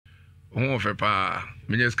Who of a pa,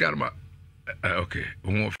 Minas Karma. Okay,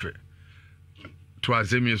 who of it.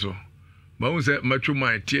 Twas a miso. Bones at Machu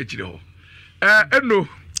my teacher. No.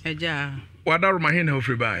 Eja. What are my hen of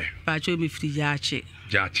free by? Pacho mi free jache.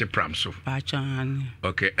 Jache Pramso. Pachan.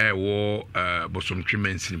 Okay, I wore bosom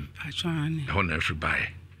tremensim. Pachan. Honor free by.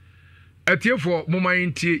 At your for Mumma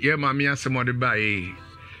in tea, ye mamma some other by.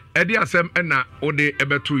 Eddie Assam and na ode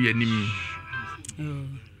ebetu ye nim.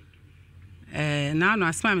 Now no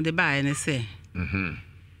asma de buy and say.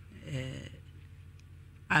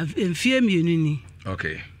 I've in fear me.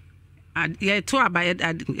 Okay. Ye to aba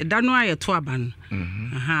da no aye to aba no.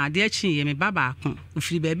 Aha de achi ye me baba akon.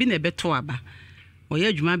 Ofiri ba bi na ebeto aba. Oye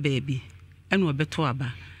adwuma ba bi. Ene obeto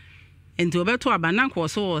aba. Enti obeto aba na nko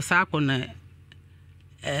so wo sa akon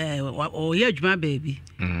oye adwuma ba bi.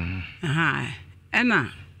 Aha.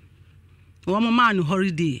 Ena wo mama no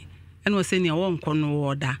holiday. Ene wo se ne wo nko no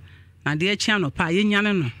oda. Na de achi anopa ye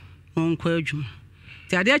nyane no nko adwuma.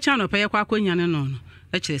 Ti ade achi anopa ye kwa nyane no no.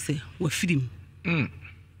 E kire se wo firim.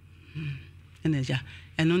 Eneja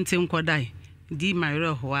eno nte nkodai di mayre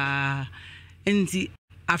hoa enti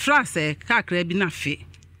afra se kakra bi na fe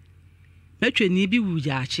metwe ni bi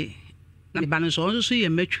wujache na ba no so ye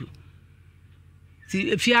metwu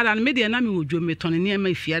ti fiara na media na me wodwo metone ne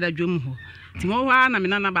ma fiara dwom ho ti mo wa na me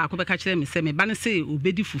na ba ko be ka kire me se me ba ne se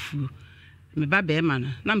obedi fufuo me ba be ma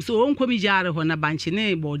na me se o nkomi jare ho na banche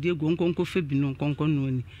ne bode gonkonko fe bi no nkonko no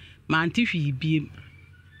ni ma anti hwi biem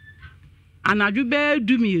anadwo be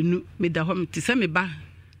dumienu me da ho te se me ba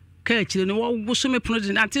ka akire no wo so me pono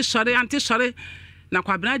di anti sore na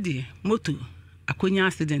kwabena di moto akonya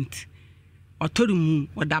accident otori mu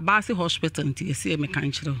oda base hospital nti ese me kan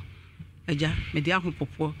kire eja me di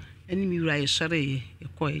ahopopo eni mi wura ye sore ye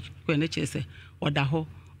ko na chese oda ho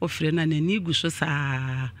ofire na nani gu so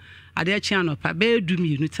saa ade achi anopa be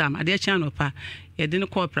dumienu tam ade achi anopa ye de ne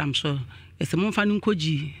ko pram so ese monfa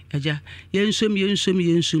nkoji eja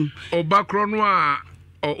yensom obakro no a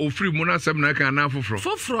ofiri mu na asem na kan na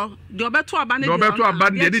foforo de obeto aba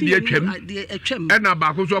ne de atwam e na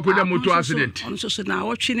ba ko so akonya motor accident on so na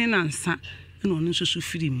wotwene na nsa na on so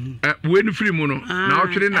firi mu we ni firi mu no na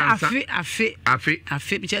wotwene na nsa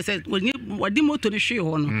afe bi che wodi motor ni hwe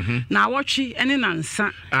ho no na wotwe ene na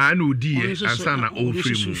nsa na odi ansa na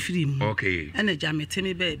ofiri mu okay ene ja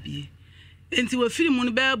meteme ba bi enti wo firi mu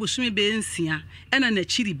no ba busumi be nsia ena na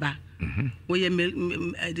chiriba wo ye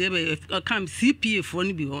de kam CPA fo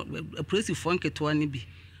ni bi police fo nketo ni bi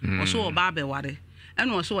wo so wo ba be ware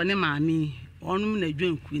ena wo so wo ne maami onum na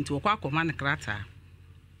dwanku enti wo kwa akoma ne krata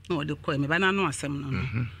na wo de ko me ba na no asem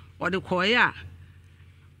no wo de ko ya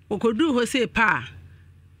wo kodu ho se pa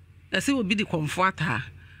ese wo bi di comforta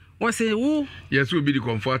wo se wo yes wo bi di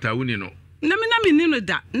comforta wo ni no na mi ni no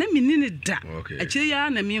da akire ya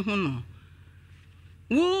na mi hu no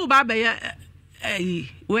wo baba ya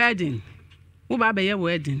wedding wo baba ya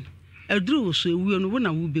wedding aduru so ewuo no wo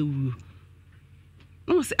na wo be wuo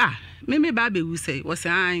no se me baba wu sei wo se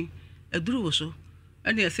an aduru so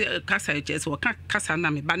ene se kasa che se wo kasa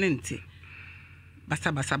na me ba ne nti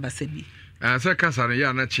basa bi se kasa ne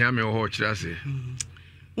ya na chia me ho kira se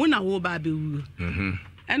wo na wo baba wuo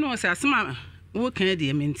ene wo se asema wo kan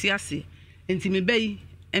de me nti ase nti me bayi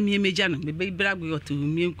emi emeja no me be bragwe oto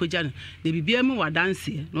mi enkoja no de bibia mu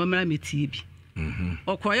wadanse no mara metie bi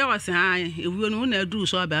okoya wase ewuo no na aduru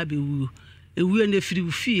so aba ewuo ne firi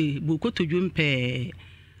fie bo kotodwo mpe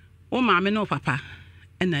o maame no papa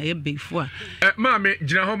na ye befo maame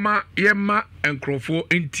gina ho ma ye ma enkrofo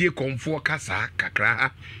entie komfo kasa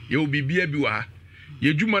kakra ye obibia bi wa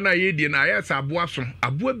ye dwuma na ye die na ya sa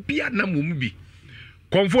aboa bia na mom bi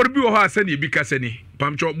komfo bi wo ha asa ne bi kasa ni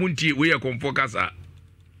pamcho muntie we ye komfo kasa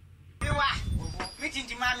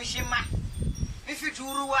Meeting Mammy Shima. If you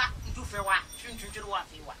ruwa, do fewa, Chunchuwa,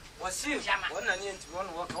 was see Jama, one onion to one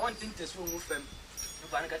walk, I want to swim with them. You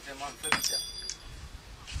can't get them on furniture.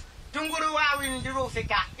 Tungurua in the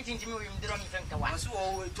Rufika, eating to me in the Romfenka, so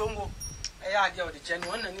Tongo. I had the Chen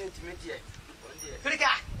one and intimate.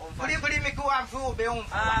 Frika, what do you make one fool? Beon,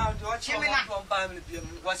 Chimina from Bambi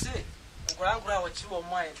was it? Grandpa, what you are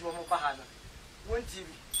mine to a Mopahana. One TV,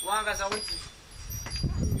 one as I went to.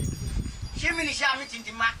 Chimney shamming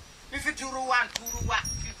to ma. If you ruwa,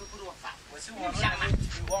 people do fat. Was you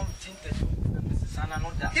want tinted?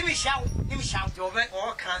 Give me shout, over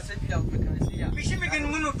or can't say, we should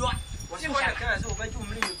begin window door. Was you over 2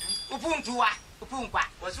 million? Upuntua, Upumpa,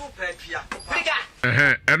 was so petria.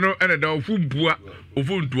 And a dog fumbua,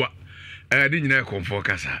 Upuntua, didn't I come for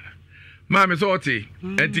Casa? Mamma Sorti,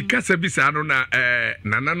 and the Casa Bisano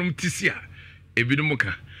Nananum Tisia,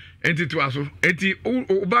 Evidomoka. Enti to aso enti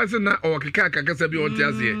o bazana o kaka kasa bi on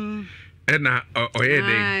tiase na oye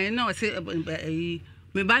dey ai no say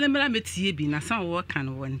me ba ne mra metie bi na san wo kan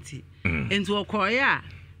wonti enti okoye a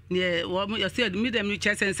ne wo yo say me dem ni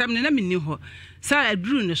chese sam ne na menni ho sa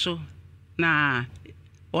aduru ne so na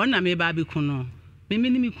ona me ba bi kuno me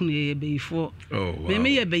ni me kunu ye beifo me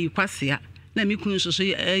ye beyi kwasea na me kunu so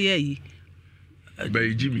ye yi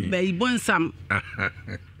beyi jimi beyi bonsam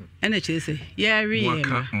ene chese ye ri ye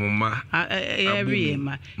ma ye ri ye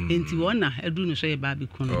ma enti wona aduru ne so ye ba bi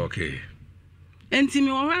kuno okay enti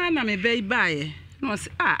me wo na me beyi bae no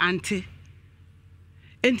say auntie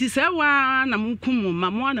enti se wa na mukum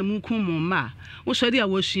ma mo na mukum ma wo so dia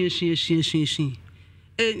wo hwien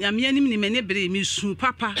nyame anim ni mene bere mi su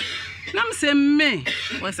papa nam se me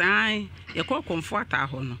was ai ye ko comfort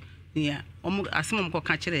aho no ya omo asem ko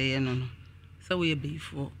ka kire ye no se wo ye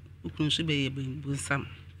beifo ukun so be ye bonsam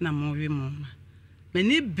na mo wi mo ma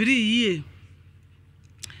mene bere yie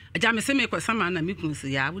aja me se me ko sama na mi kun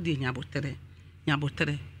se ya wo de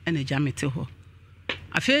nyabotere ena ja mete ho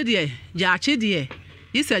afa de ja ache de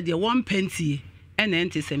yi said de 1 penty ena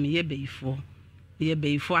ente se me ye beifo ye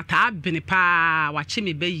beifo ata abene pa wache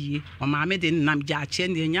me bayie o ma me de nam ja ache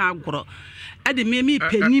ne nya agoro e de me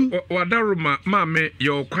panim wadaruma ma me ye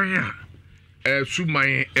okwan a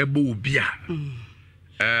suman ebo obi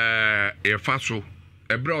a e faso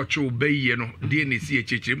ebre oche obayie no de ne si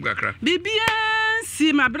echechirim kakra bibia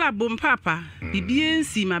si mabra bom papa bibia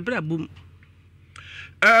si mabra bom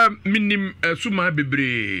minim suma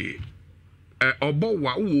bebre obo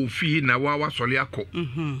wa wo fi na wa wasole akọ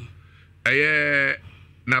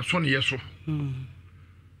na so ne yeso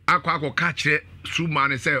akọ ka kire suma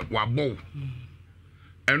ne se wabo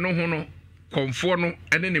eno ho no konfo no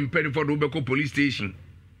ene ne mpanifo do beko police station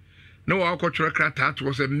na wa akọ kire krata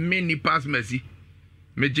to se many pass mercy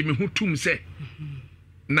mejimi hutum se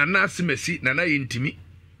na nasimesi na na yentimi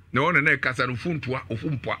na wona na kasa no funtua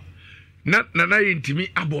ofumpoa na na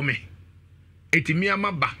yentimi abome etimi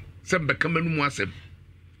amaba se bekama nu mu asem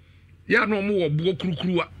ya no mo wo buo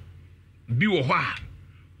kurukruwa bi wo ho a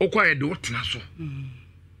okwaye de wotena so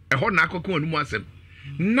ho na akoko anu mu asem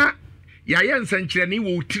na ya ye nsankire ne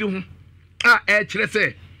wo tiri ho a kire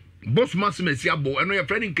se boss masimesi abo eno ye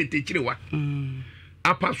friend nkete kirewa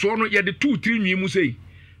apaso no ye de 2-3 nwi mu sei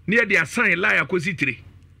ne ye de asan lia akositire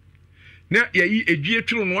na yayi edwie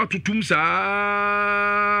twiro no atotum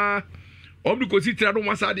saa obi kositire no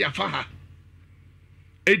wasa de afaha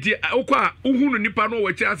eti okwa uhunu nipa no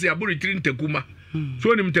wachi ase abori tiri ntakuma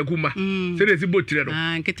so ni mtakuma se de si botire no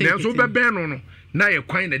na so bebe no na ye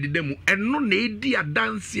kwan na dedemu eno na edi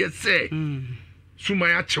adanse se suma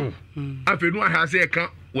ya chew afenu aha se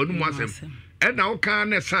ka wanu mu asem e na oka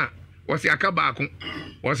na sa wose aka baako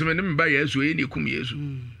wose me ne mba yesu e ni kum yesu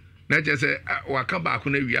na je se waka baako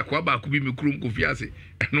na wi akwa baako bi me kurum kofi ase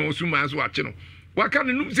eno suma so ache no waka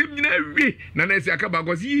ne num se nyina wi na na se aka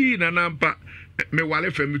baako si na nampa me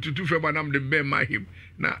wale fem tutu fem anam de be ma him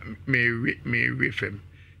na me fem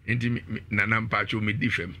enti na nampa cho me di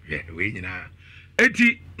fem we nyina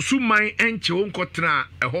eti suman enche wonkotena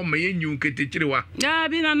eho ma yenyu nketechirewa ya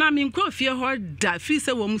bi na mi nko fie ho da fi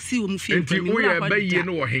se wo mu fie enti wo ye baye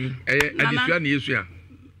no wo hen adisua na yesu a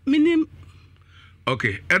minim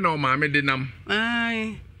okay ena o ma me de nam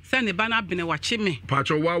ai se ne bana bene wache me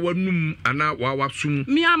pacho wa wanum ana wa wasum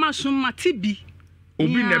mi ama sum matibi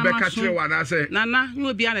obi ne be ka kire wa na se nana no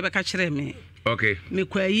obi ana be ka kire me okay me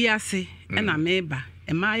kwa yi ase ena me ba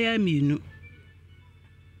e ma ya mienu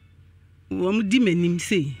wom di manim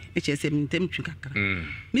sei echese mintem twu kakra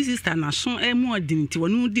mi sister na so emu odinti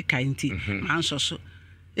wonu di kainti man so so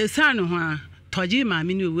esan ho a toji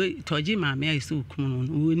maami ni we toji maami ayi okum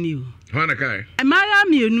no woni o hwana kai e ma ya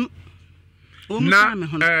mienu wom sa me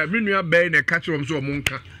ho na minua bay ne ka kire wom so mo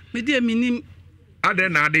nka me di minim ade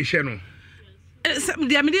na ade hye no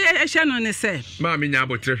dia me di hye no ne se maami nya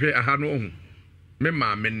abotrehwe aha no hu me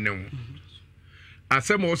maami ne ho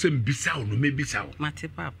asem o se mbisa o no me bisa o mate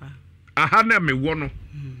papa aha na me wo no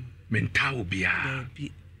me nta obia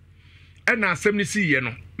e na asem ni si ye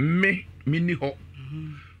no me mini ho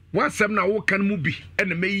wasem na wo kan mu bi e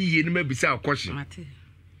na me yiye ni mabisa akohye mate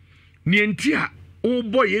ni enti a wo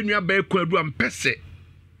boy enua ba kwadu ampese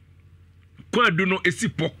kwadu no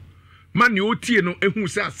esipo mani otie no ehu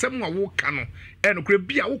se asem wa wo ka no e no kra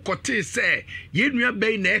bia wo kote se ye enua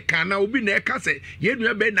ba na e ka na obi na e ka se ye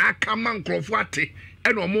enua ba na aka man nkrofo ate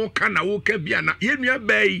e no mo ka na wo ka bia na ye enua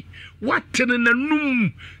ba yi watene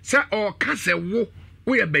nanum se o ka se wo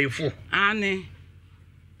ye bayfo ane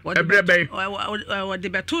ebrebe o de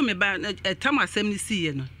beto me ba tam asem ni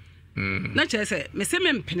siye no na che se me se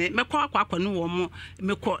me mpene me kwa akwa no wo mo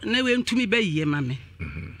me ko na we ntumi ba yiye ma me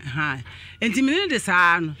ha enti me ne de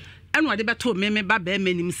saa no eno de beto me ba ba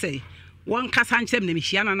manim sei one kasa nchem na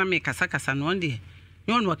mehia na me kasa no onde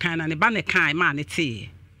yon wo kan na ne ba ne kan ma ne te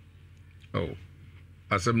oh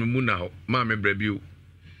asem no mu na ho ma me bra bi o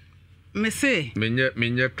me say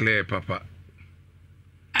menye clear papa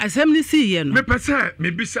asem ni si ye no me pese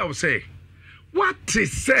me bisa wo say what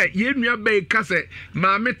is say ye nua be ka say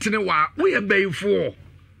ma me tene wa wo ye be fo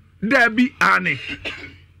da bi ane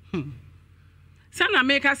sana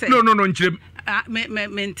me ka say no nchirem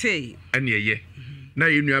me nte ane ye na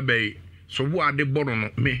ye nua be so wo ade bono no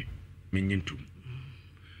me nyintu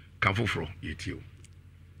kan foforo ye tio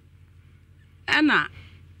ana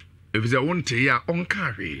efize wonte ya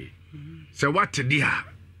onka hwe se what dia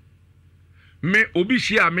me obi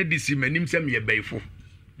hia me disi manim se me yebaifo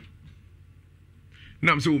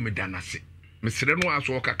nam se wo me danase me sere no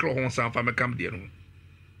aso kakra ho sanfa me kam de no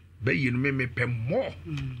bayi no me pemo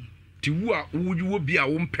ti wu a wo bi a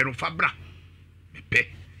wo mpe no fabra me pe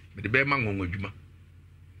me de be ma ngonwa dwuma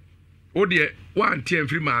o de wanti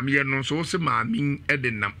amfiri maame no so se maame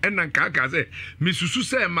edenam enan ka se me susu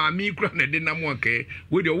se maame kura na edenam anke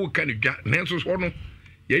wo de wo ka ne dwa nanso so no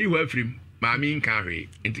yeyi ho afirim maame nka hwe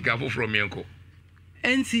ntika foforo me enko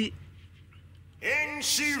enti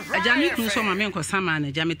ajami kun so maame enko sama na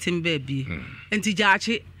ajami timba bi enti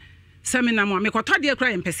jaachi semina mo me koto de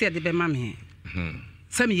kura empese de be maame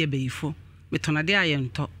semi ye beifo me tonade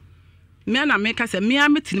ayento me na me ka se me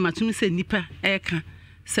ametini matum se nipa eka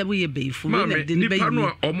sebo ye beifo me na de nipa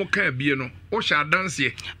no omoka bie no o sha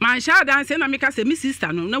dance man sha dance na me ka se mi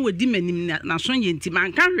sister no na wadi manim na so ye nti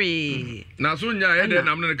man ka hwe na so nya ye de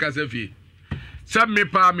nam no ka se fie sab me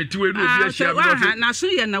pa me tiwe no bi ahia bi na so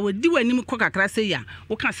ye na wadi wanim ko kakra se ya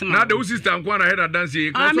wo ka se ma na de wo sister nko na head dance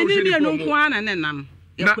ye ka so she ni nko ana ne nam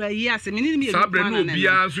yakwa yi ase me ni mi sabre no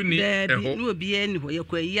bia so ni eho no bia ni ho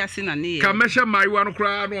yakwa yi ase na ne ka mesha maiwa no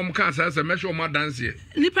kra no om ka sa mesha o ma dance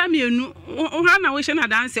nipa mienu o ha na wo she na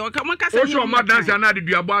dance o ka maka sa o she o ma dance na de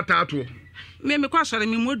duabo ataato me kwa sore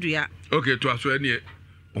me modua okay to aso ene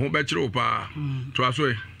ho be kire o pa to aso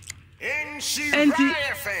e enti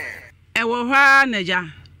ewo ha na ja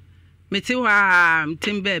meti wa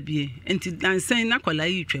mtemba bie enti dansan na kwala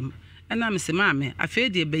yi twam ana mse maame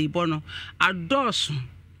afede beibo no adoso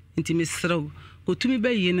nti mesrew kotumi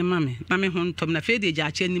bayi ne maame na me ho ntom na afede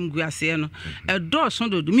gyache anim gu ase no edoso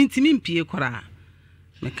dodo mintimi mpie kora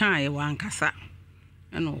me kan ye wankasa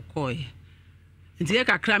ana okoye nti ye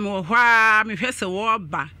kakra me wo hwa me hwese wo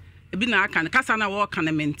ba ebi na aka kasa na wo ka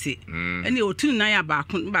na mente ene otunu na ya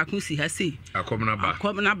baako si ha sei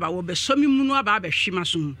akomna ba wo be so mi munu aba ba hwima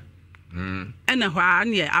so ena hwa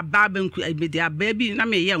ne aba banku ebedi aba bi na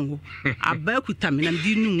me yenwo aba kuta me na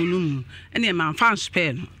di nununum ene ma fan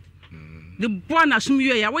spare no de boa na sum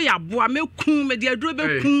ye ya wo ya boa me kun me de aduro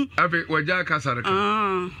be kun ave waja kasare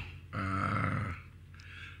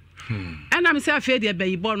ena me se afa de ba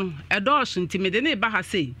yibo no edoso nti me de ne ba ha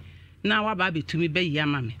sei na wa ba betumi ba yi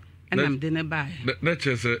ama me ena me de ne ba na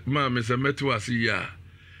chese ma me se metu asi ya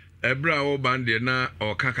ebra wo bande na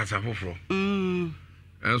o ka kasa foforo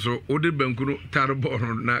enso odi bankunu tarbo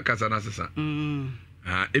na kasa na sesa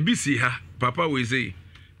ebisi ha papa we say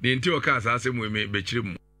de nti o ka asase mu me be kire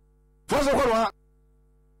mu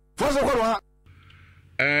foso korwa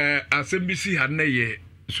asembisi ha na ye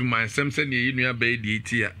suman semse ne yi nua ba di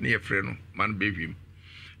etia na ye frɛ no man behwim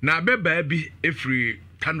na beba bi efri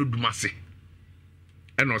tanodumase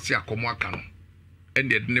eno se akomo aka no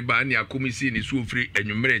ende de ne ba ne akomisi ne su ofri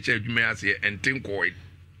anwumere che adwuma ase entenkoi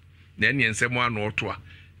na ene ensemo ano otoa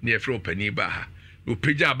ne efre opani ba ha no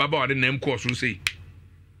peja baba ode nam course so sei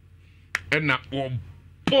ena o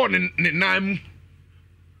born ne nam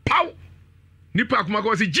pow nipa akoma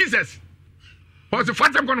ko se Jesus was the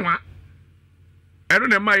fatam kono ha eno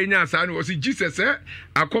ne ma yenya asa ne was Jesus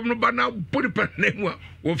akom no ba na body pa nemu a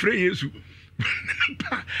wo frɛ Yesu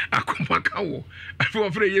akoma ka wo afi wo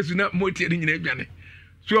frɛ Yesu na motie ne nyina adwane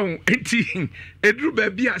so enti edru ba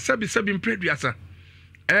bia sabi mpreduasa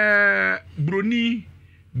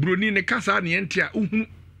broni ne kasa ne entia uhu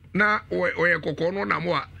na oye kokko no na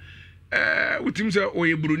mo a utim se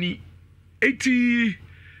oye broni eti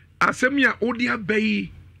asemia odi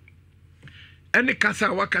abai ene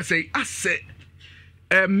kasa wakasai ase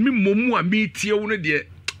mimomu a metie wo no de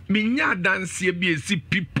menya danse bi esi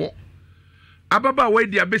pipo ababa we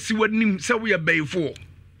de abesi wanim se wo ye baifo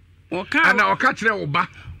ana oka kire wo ba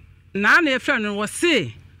na na efra no wo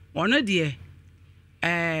se ono de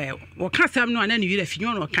wo kasam no ana ne wira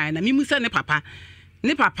finyo no kan na mimu se ne papa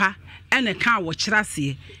ene kan wo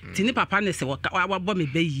kirase ti ne papa ne se wo bo me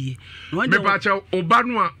bayi no me ba cha oba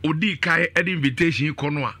no a odi kai ed invitation ko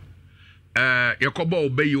no a yakoba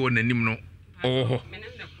obayi wonanim no oho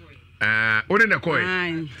one na koi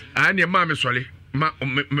ani ma me sole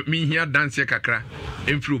me here dance kakra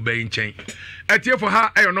emfru bay nchen etie for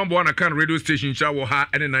ha ayo number 1 account radio station sha wo ha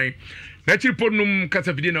ene nan na chiri podnum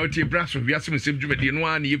kasafidi na otie braso wiase mesem dwumade no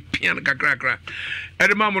an ye pian kakra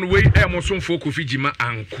ede ma mo we e mo somfo kofi jima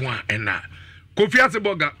anko a ena kofi ase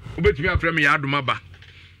boga obetumi afre me ya adoma ba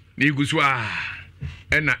na igusu a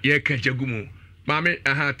ena ye ka jagumu mame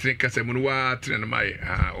aha tre kasemu no wa tre na mai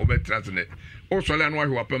obetra ne o so le anu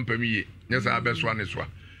ahwe wapampam yi nyesa abeso ane so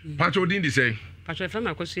pacho din di say pacho from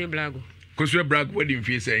akosue blago kosue blago what din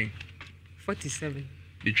fi say 47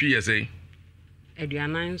 the 3 years say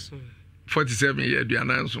eduanan so 47 year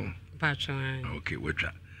eduanan so pacho okay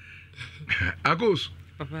wetra agos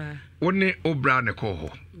papa woni obra ne ko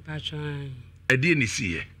ho pacho edi ni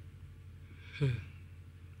siye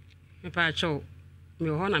me pacho me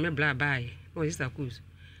ho na me bla bai o sister cruise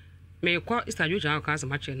me ko sister jojo aka as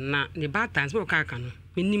match na ne bad times me ka no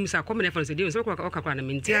menim sa come ne for say dey so ko ka na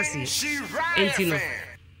menti ase enti no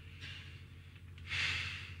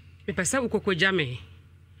me pesa ukoko jame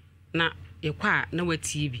na ekwa na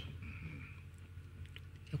wati bi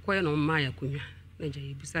ekwa no ma ya kunwa na je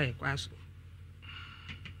ibisa ekwa so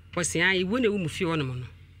posi an iwo na wu mu fi wono mo no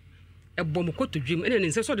ebom kotodwem ene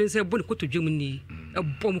ne so de se bo ne kotodwem ni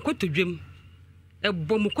ebom kotodwem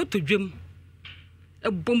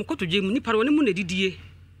ni paro ne mu na didie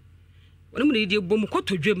woni mu na didie bom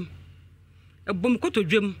kotodwem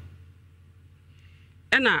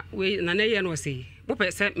ena we na ne ye no se mo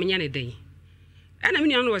pe se menya ne den ena me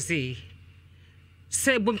no se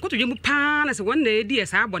bom kotodwem pa na se won na edi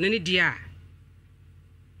sa abone ne dia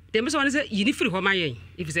dem so won se yini firi ho ma yen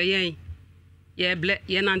if se yen ye ble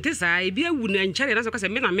ye nante sa e bi awu na nchare na so ka se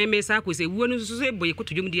me na meme sa ko se wuo no so so boye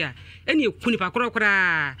kotodwem dia ene ekuni pa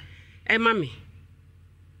korokora e ma me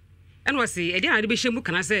ene wo se e dia na de be hyemu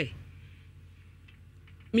kana se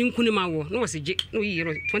mi nkuni ma wo no wo se je no yi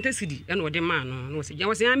 20 cedi ene wo de ma no wo se je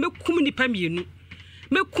wo se me kum nipa mienu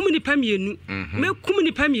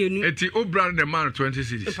eti obra de man 20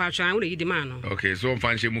 cedis pa twa wo yi de ma no okay so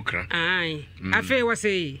fan hyemu kra ai afi wo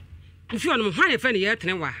se if you no hwan efa ne ye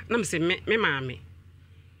tene wa na me se me maame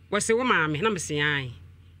wo se wo maame na me se ai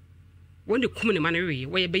wonde kum ne ma no we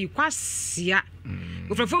ye be kwasia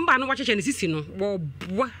wo frefo mba no wa cheche ne sisi no wo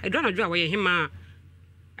boa edo na dwo a wo ye hema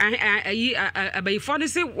ayi abai for ne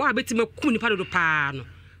se wa betima kum ni pa do pa no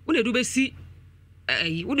wo na du be si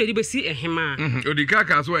ayi wo na du be si ehema odika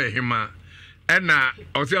ka so ehema ena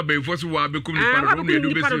o se abai for so wa be kum ni pa do wo na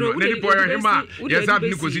du be si no na ni po ehema yes ab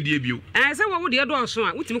ni kosi die bio se wo de do so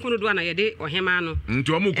a wutimi kono do na ye de ohema no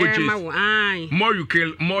nti o mu ko chase more you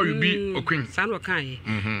kill more you be okwin san wo kan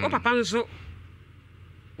o papa nso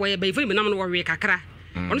wo ye bai for mi nam no wo we kakra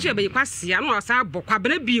ono so ye bai kwasia no o sa bokwa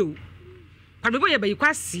bena bio kwabebo ye bai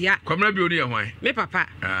kwasia kwamna bio ni ye hwan me papa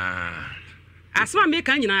asma me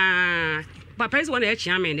kan nyina papa is one e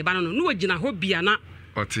chia me ne ba no no wogina ho bia na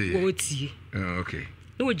oti wo tie okay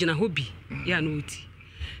no wogina ho bi ya no oti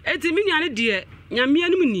enti mi nuane de nyame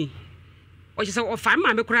anum ni o che se o fa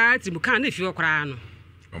ma me kura ti mu kan na fi o kura no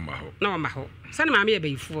o ma ho na o ma ho sane ma me ye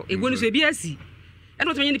bai fo ego no so e bi asi e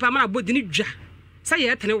no to nyi nipa ma bodi ni dwa sa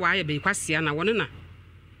ye tene wa ye bai kwasia na wona na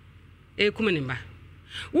e kuma ni ba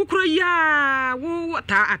wo kuro ya wo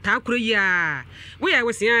ata kuro ya wo ya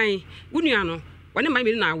wo sian wo nua no wone mai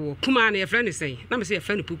mi na wo kuma na ye friend say na me say ye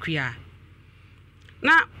friend pukua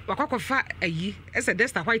na wakokofa ayi ese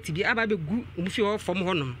desta white bi aba be gu omufi wo fom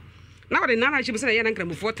honom na wode na na chi bi say ye na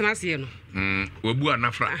nkramufo tena se ye no wabu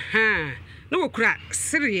anafra na wo kura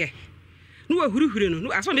siriye no wahuruhure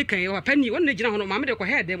no aso me kan wa pani wonne gina hono maame de ko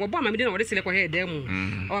heade wo ba maame de na wode sele ko heade mu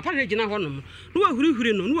o pa de gina hono no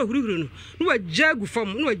wahuruhure no no wajagu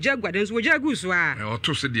fam no wajagu aden so wajagu so a o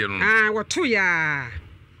to se de no wo to ya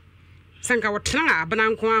sanka wo tena abana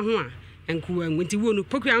nko ho a enku anwenti wo no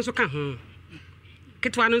pokua nso ka ho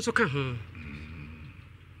ketwa no nso ka ho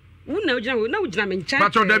wona ugina me ncha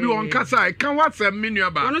pato da bi won kasa e kan WhatsApp menu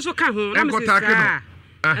aba wono so ka ho na me se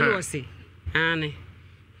ene wo se ane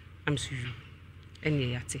am su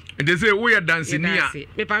ene yate de say wo ya dance ni a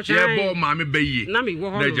ye bo ma me bayi na me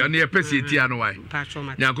wo ho na ja na ye pese etia no wai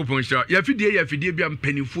yakopon hira ya fidie bia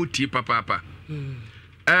mpanifo tie papa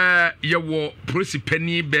ye wo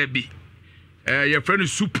prosipani baby ye friend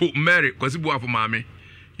Supo Mary kwasi bo afo maame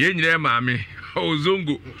ye nyire maame o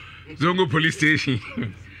zongo police station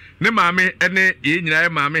ne maame ene ye nyire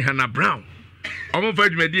maame Hannah Brown omo fa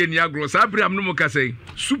dwumadi eni agro sa Abraham no mo kasai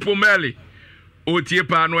Supo Mary o tie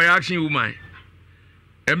pa no action woman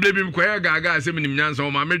emble bi mkoya gaga asem nim nyansa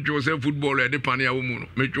o ma medwo se football e de pane ya wo mu no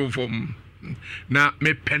medwo fom na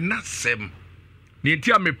me penasem ne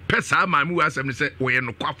ntia me pesa ma mu asem ne se wo ye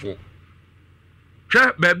no kwafo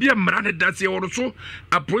hwɛ baabi a mmara ne da se wɔro so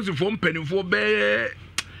apolisifoɔ mpanimfoɔ bɛɛ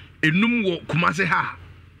enum wɔ kumase ha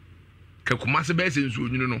ka kumase bɛɛ sɛ nsuo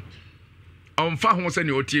nwunu no ɔmfa ho sɛ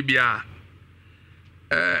ne ɔtie bia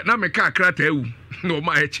na me ka krata awu na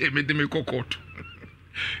ɔma ɛkyɛ me de me kokot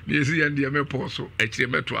ne yesi yan de me pɔ so ɛkyerɛ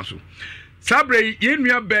mɛtoa so sabre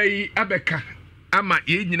yenua bɛyi abɛka ama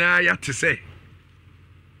ye nyinaa ya te sɛ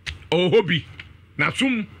ohobi na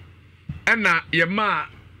sum ɛna ye ma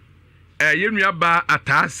yenua ba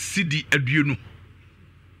ata sidi aduenu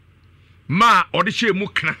ma ɔde hye mu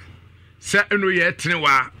kna sɛ eno ye tene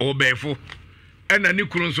wa ɔbɛfo ɛna ne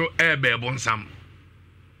kunu nso ɛbɛbɔ nsam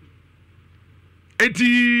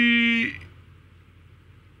eti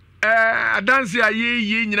adanse a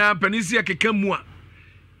ye nyina panisi akeka mu a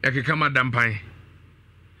yakeka madampan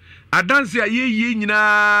adanse a ye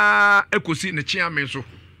nyina ekosi ne chiame so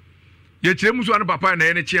ye kyerɛ mu so an papa na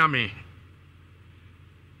ye ne chiame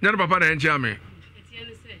nyane papa na ye chiame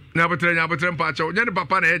na botre mpa chawo nyane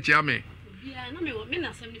papa na ye chiame bia na me na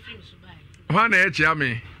asɛm ne firi so bae ha na ye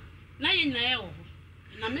chiame na ye nyina ye wo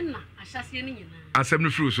na me na ahyase ne nyina asɛm ne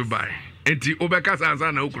firi so bae enti obɛkasa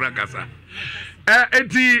ansa na okura kasa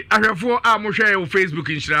enti ahwɛfo a mohwɛ wo Facebook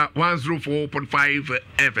nhyira 104.5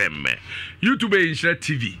 FM YouTube nhyira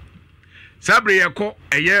TV sabre yɛkɔ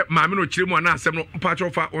ɛyɛ maame no kyerɛ mu ana asɛm no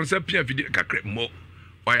mpakyɛ fa onsa pia fidi kakra mo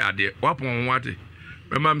ɔyɛ ade wapon ho ate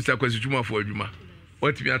mɛma msa kwasitwumafo adwuma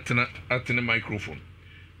watimi atene microphone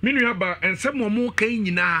minu aba ensɛm mo kan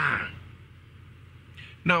nyinaa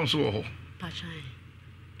na nso wɔ hɔ pachan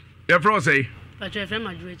yɛfrɛ sɛ pachan frɛ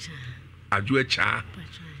ma adwoacha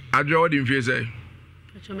adwoa wodi mfie sɛ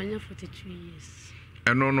pachan manya 42 years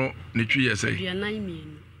ɛno no ne twi yɛ sɛ aduanan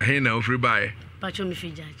mienu ɛhe na ofiri bae pachan me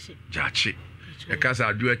fi jache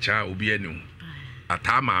ɛkasa adwoacha obi ani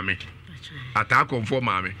ataa maame ataa konfo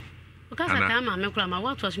maame ukasa taa maame kula ma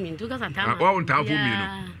watu asumi ndu ukasa taa maame wa unta fo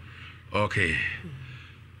mienu okay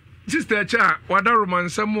sister cha wada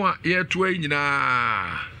romansam a yeto ayi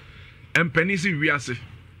nyinaa empani si wiase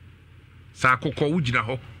sa akokɔ wo gyina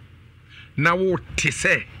hɔ na wo te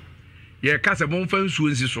sɛ ye kasa momfa nsuo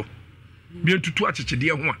nsi so bi entutu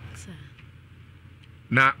akyekyedeɛ ho a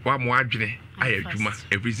na wa mo adwene ayɛ adwuma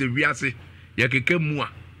every say wiase ye keka mu a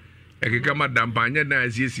ye keka madampanye na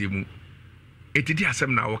asiesie mu etidi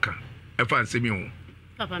asɛm na woka ɛfa nsɛmi ho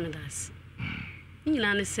papa me das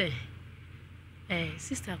nyina ne sɛ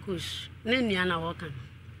sister coach na nua na woka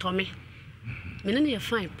tome me ne ye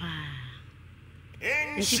fine pa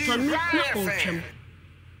nti tome na otwam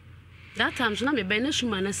that time so na me bɛn na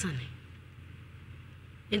suma na sane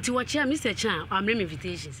nti wɔkyia Mr. Chan amre me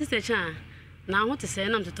invitation sister Chan na ho te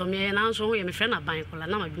sɛ na me tome ye na nso ho ye me frɛ na ban kola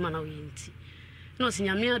na madwuma na wo ye nti na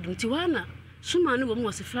osinyame adum ti wa na suma ne wo mu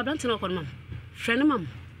wose fra brante na okɔ mam frɛ ne mam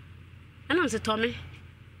ana se tome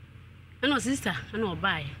ana sister ana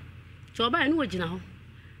obae so obae no wagina ho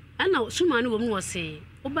ana suma ne wo mu wose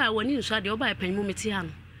obae woni nso ade obae pan mu meti ha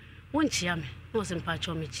no wonkyia me na wose mpa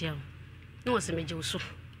cho me kyia wo na wose meje wo so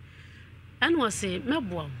ana wose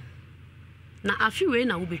meboa na afi we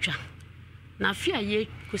na wo betwa na afi aye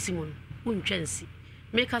kosi mu no wontwa nsi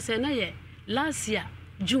me ka se na ye last year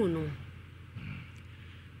June no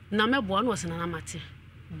na meboa na wose na mate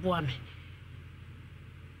boa me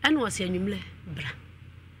ana wose anwumle bra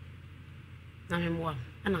na memwa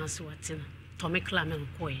ana ase watina tome kla me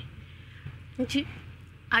nkoe nti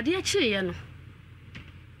ade akye no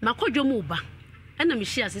makodwo mu ba ana me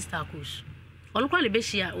shia sister coach ono kwa le be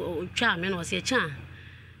shia twa me no wose kya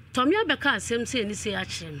tome abeka asem se ni se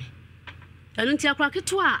akye me enu nti akwa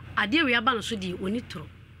keto a ade we aba no so di oni toro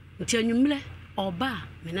nti anwumle oba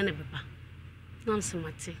me ne beba na nse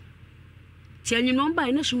mate ti anwumle ba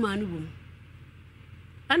ina suma no bom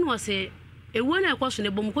ana wose ewo na ekwaso ne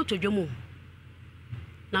bom kotodwo mu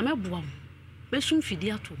na meboa mesum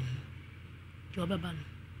fidi ato yo baba no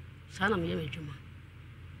sa na me ye adwuma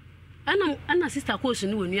ana sister coach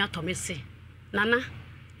ni wonu atome se nana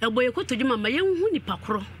eboye kotodwuma ma ye hu nipa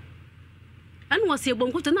koro ana wose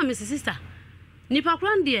ebom koto na me sister nipa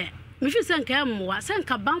koro nde me fi se nka emwa se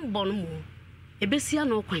nka bambo no mu ebesia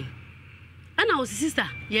no kwan ana wose sister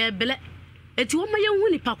ye bele eti wo ma ye hu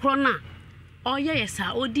nipa koro na oye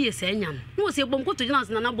yesa odi yesa enyam no wose ebom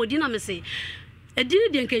kotodwuma na bodi na me se edini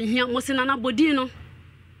de nka hia mo se na bodi no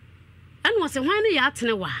ana wose hwan no ya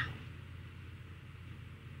atene wa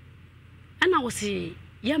ana wose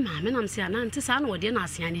ya ma me nam se ana nte sa na wode na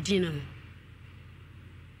ase ani din no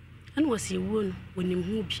ana wose ewu no wonim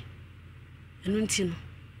hu bi enu nti no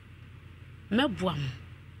meboa mo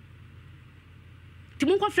ti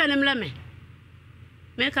mo ko frɛ ne mleme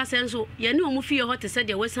me ka se nso ye ne omu fie ho te se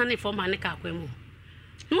de wesane form ane ka kwemu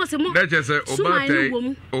no se mo that just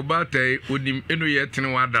obate onim enu ye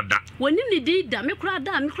tene wa dada wonim ni din da me kura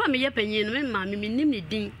me ye panyin me ma me nim ni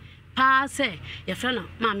din pa se ye fra na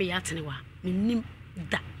ma me ya tene wa me nim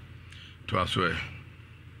da to aso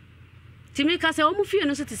timi ka se o mu fie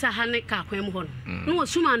no so ti sa ha ne ka kwan mu ho no wo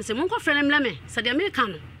suma ne se mo nkɔ fra ne mla me se de me ka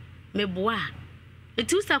no me boa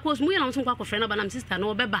eti sister course mu ye na so nkɔ fra na ba na sister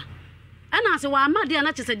no obeba ana se wa amade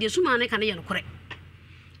ana che se de suma ne ka ne ye no kore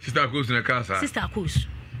sister course na ka sa sister course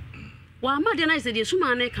wa amade na se de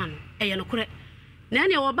suma ne ka no ye no kore na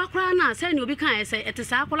ne wo ba kora na se ne obi kan ye se eti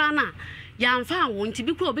sa kora na ya mfa wo nti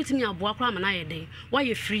bi kora obetimi aboa kora ma na ye den wa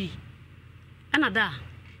ye free ana da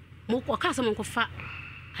mo ko ka se mo ko fa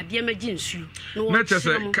ade ma gi nsu na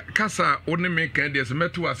chese kasa one me kan de se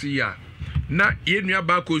meto ase ya na ye nua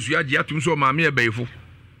ba ko su age atum so ma me e bayifo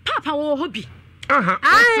papa wo hobi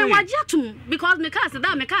ai waje atum because me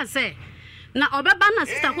ka say na obeba na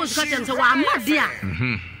sister ko su ka tem se wa amade a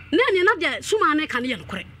na ni na de suma ne kan ye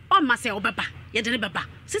nkore o ma se obeba ye de ne beba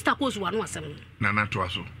sister ko su wa no asem na to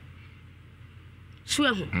aso su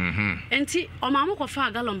ehu enti o ma mo ko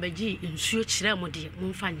fa galon bagi nsuo kire mo de mo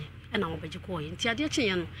mfanye na wo bagi ko ye enti ade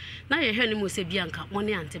kyenye no na ye hwe ne mo se bia nka mo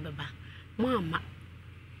ne ante beba mo ama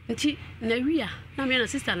nti na wia na me na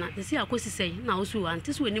sister na si akosi sei na wo su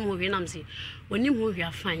ante so onim ho hwe nam se onim ho hwe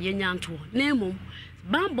afan ye nyanto na emom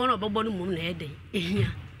ba bo na obebo no mom na eden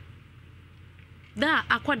ehia da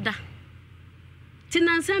akoda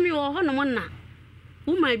tinansa mi wo ho no mo na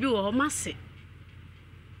wo ma bi wo ho mase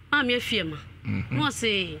ma me afie ma no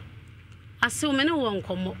se ase o me ne wo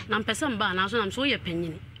nkomo na mpesa mba na so na so ye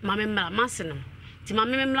panyini ma me mra mase no ti ma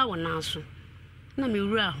me mra wo na so na me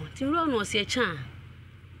wura ho ti wura no se echa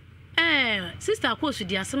sister course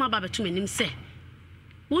di asema ba betu manim se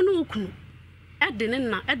wonu okunu ede ne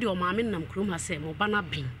na ede o maame nam krom ha se mo bana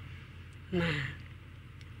bin na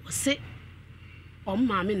o se o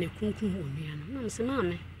maame ne kunkun onua no na mse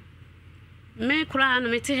maame me kura na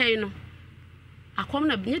mete he no akom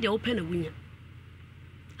na binye de wo pe na wunya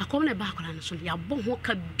akom na ba kura no so ya bo ho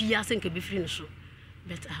ka bia se nka be firi no so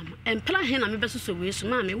but empla he na me beso so we so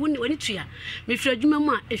maame woni tua me fira adwuma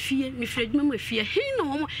mu a efie me fira adwuma mu efie he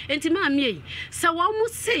no enti maame yi se wo mu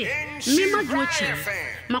se me madwo chi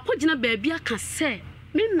makogina baabi aka se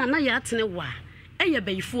me nana ya atene wa eye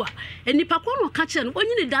bayifo a enipa ko no ka kire no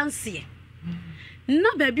onyini danse na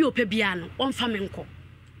baabi opa bia no onfa me nko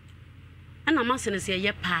ana masene se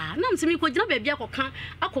ye pa na mse me kogina baabi akoka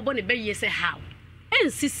akobo ne baye se how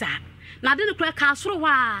ensi sa na de ne kura ka soro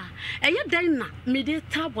wa eye dan na me de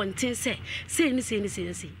ta bonten se ni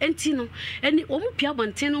enti no eni omu pia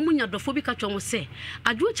bonten no munya dofo bi ka twom se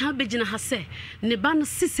adwo cha begina ha se ne ba no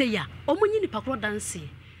sise ya omu nyi ni pakro danse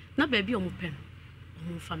na ba bi omu pen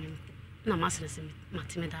omu fa me na masere se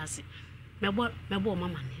matime da ase mebo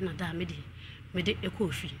mama ne na da me de eko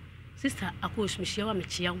ofi sister akos me hia wa me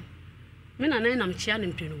chia wo me na na me chia ne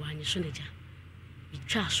mpenu wa anyi so ne ja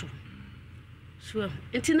itwa so so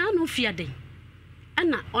enti na no fia den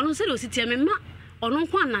ana ono se lo sitie me ma ono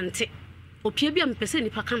nko anante opie bia mpese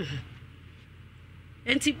nipa ka no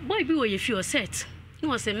enti boy bi wo ye fi o set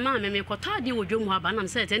no se ma me kota de wodwo mu aba na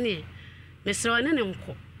set ne me sero ne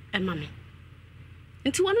nko e ma me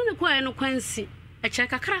enti wono ne kwa no kwansi e che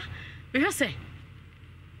kakra me hwe se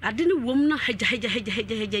ade ne wom na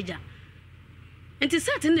haja enti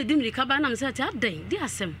set ne dimri ka ba na set adan di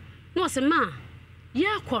asem no se ma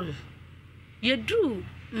ya kono yedru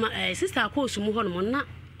sister course mu ho no na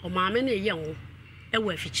o maame na ye wo e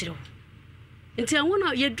wa afikyire nti anwo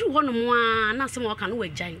na yedru ho no mo a na asem o ka no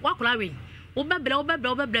wagyan wakora we wo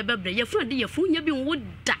bebre ye fun de ye fun nya bi wo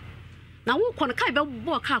da na wo kono kai be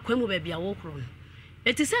bo ka akwa mu ba bia wo kro no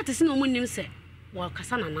eti set se no mu nim se wo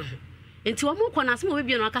kasa na na ho nti wo mo kono asem o be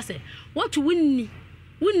bia no aka se what wunni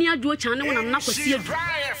adwo chan ne wo na kwasi adu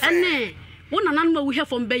ene wo na nanu ma wo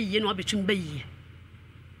hwefo mba yiye no abetwum ba yiye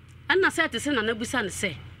anna set se na nabusa ne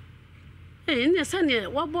se ne se ne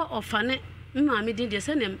wabo ofane maame din de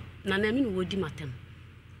se ne na na mi no wodi matem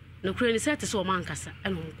no kure ne set se o mankasa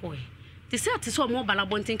eno nko e ti set se o mo bala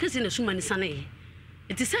bonten kesi na suma ni sane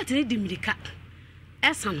e ti set ne dimirika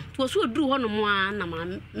esa no to so oduru ho no mo a na ma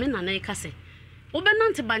me na na ikase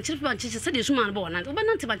obenante banchi se de suma no bo na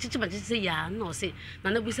obenante banchi se ya no se na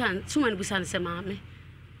nabusa suma ne busa ne se maame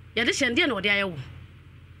ya de hye na ode ayewo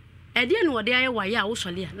ede no ode ayewa ya wo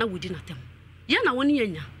sole a na wodi natem ya na woni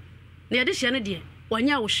yanya na ye de hye ne de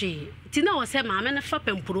wanya wo hwe ti na wo se maame ne fa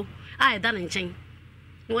pampuro a eda ne nchen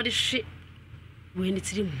wo de hwe we ni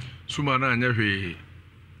tirim suma na anya hwe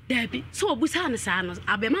dabi so obusa ne sa no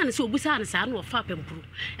abema ne so obusa ne sa no wo fa pampuro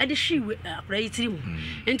e de hwe akra yi tirim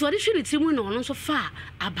enti wo de hwe ne tirim no no so fa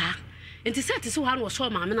aba enti set so ha no so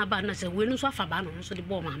maame na ba na se we no so afa ba no so de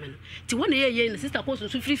bo maame no ti wona ye na sister post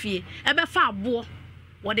so frifie e be fa abo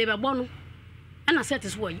wo de be bo no ana set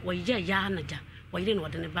so wo ye ya na ja wo ye no wo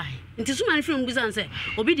de ne ba enti suma ne film guzan se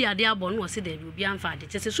obi de ade abo no wo se de bi obi amfa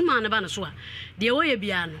ade se suma ne ba no so a de wo ye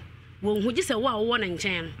bia no wo hu gi se wo a wo na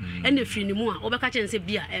nchen no ene firi ni mu a wo be ka chen se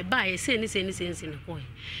bia e ba ye se ni ne ko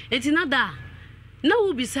enti na da na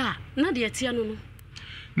wo bisa na de etia no no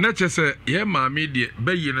na chese ye maami de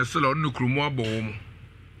bayi ne selo no krumu abon mu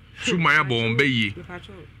suma ya bon bayi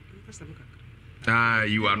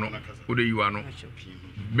you are no ode you are no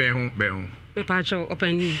be hu me pa cho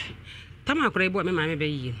opani tama akora ibo me maame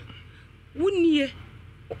bayi wunnie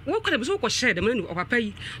wo kwale bi so ko share de manu opapa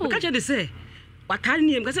yi ka che de se watare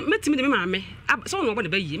ni em ka se metimi de me maame so no bo de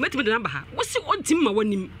bayi metimi de na ba ha wo si ontim ma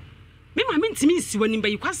wanim me maame ntimi nsi wanim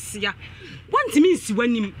bayi kwasia wantimi nsi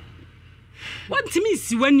wanim wantimi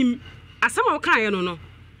nsi wanim asama wo kan ye no no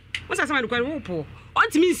wo sa asama de kwale wo po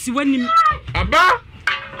wantimi nsi wanim aba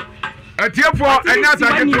atiefo enya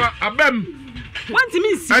saketwa abam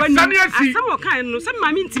wantimi nsi wanim asama wo kan no se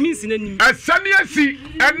maame ntimi nsi nanim asani asi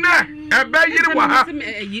enne ebe yiri wa ha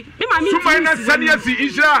me maame suma ina asani asi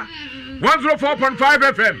isha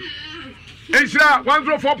 104.5 FM Isra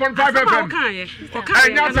 104.5 FM.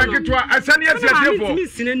 Enya saketwa asani asi atiefo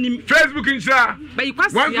Facebook Isra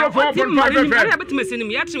 104.5 FM. Betime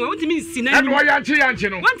senim ya twa wantimi nsi nanim eno ya nche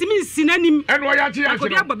no wantimi nsi nanim eno ya nche no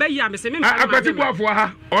akodi ababa yi amese me akwati buafo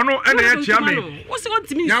ha ono ena ya chia me wo se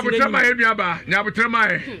wantimi nsi nya botrama ya nuaba nya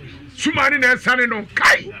botrama suma ni na esane no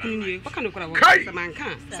kai kai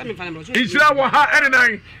Isra wo ha ene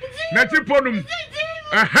nan na tiponum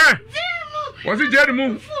wasi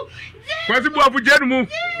jenimu kwasi buafo jenimu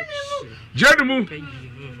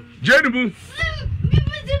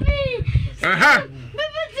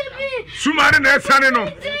suma ni na esane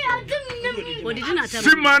no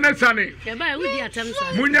sima na sane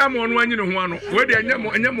munya mo no anyi ne ho ano we de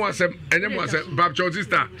enyemo asem babcho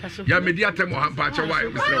sister ya media atem ha pacha why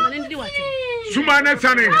suma na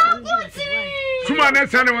sane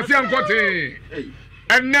wasi ankote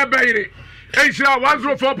enne bayire Asia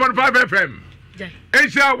 104.5 FM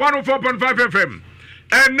Asia 104.5 FM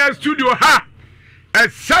and studio ha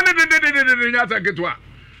sane de nyata ketwa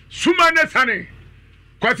suma na sane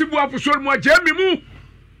kwasi buafo so mu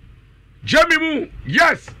Jemi mu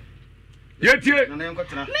yes yetie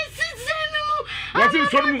wasi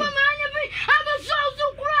so mu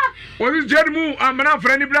wasi jemu amana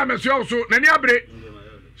frani bla meso so nani abre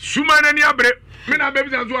suma nani abre me na baby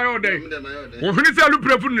zanzo ayo dey wo fini se lu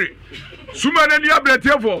prefunre suma nani abre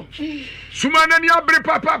tiefo suma nani abre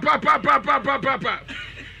papa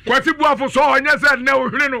kwasi buafo so onya se na wo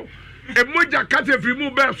hwene no e moja kate firi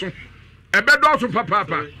mu be so e be do so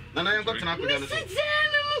papa nana yenko tena ko dano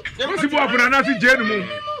wasi buafo na nasi jenu mu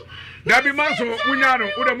dabi manso munyano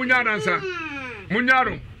uda munyana nsa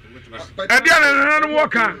munyano e dia na no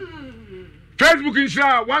woka Facebook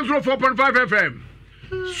Insha 104.5 FM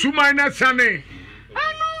suma ina sane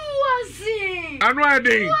anu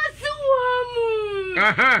ade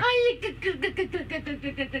aha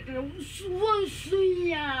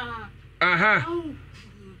aha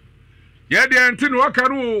ya de antino woka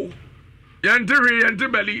no yanti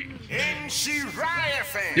bali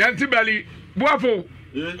yanti bali buafo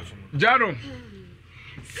jano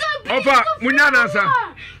ofa munyana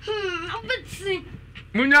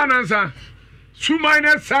nsa suma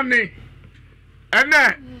ina sane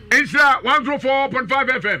ene Insha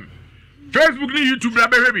 104.5 FM Facebook ni YouTube la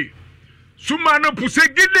behebi suma no puse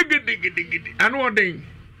gidi anu odin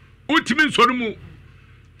ultimi nsonu mu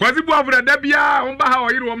kwazi buafo da bia on ba ha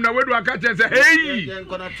oyire wom na wedu aka che se hey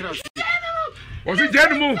osi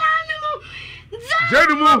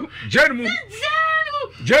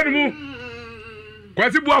jenu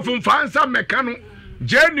kwasi buafo mfansa mekano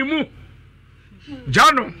jenu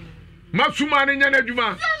jano masuma ne nyana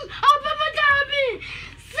adwuma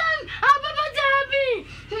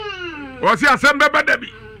osi asembe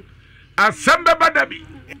badabi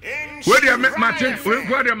wedi mate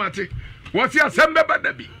osi asembe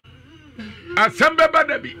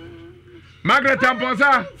badabi Margaret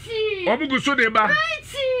Amponsa obuguso de ba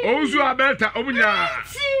ouzu abelta obunya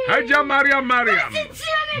haja Mariam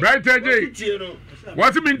bright j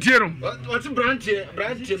what's mintie no what's branche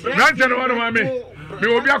no one mame me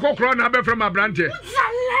obi akokro na be from branche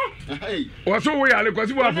what's we yale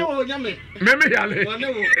kwasi buafo me yale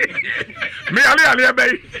me yale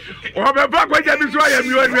ebe o be fa kwaja bi so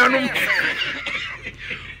ayami anuanum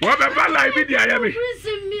wo be fa live bi dia yami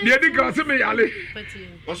de di ka se me yale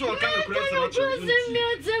oso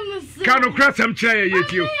kanu krasam cheye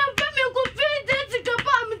yetio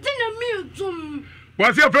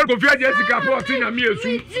Was your friend Kofi Jessica Portin and me a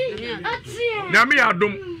soup? Nami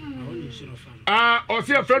Adum. Or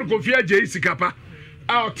see a friend Kofi Jessica.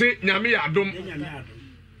 I'll take Nami Adum.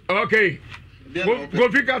 Okay.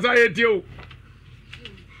 Kofi Kasa hate you.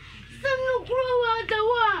 Some no grow out the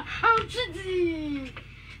war out to thee.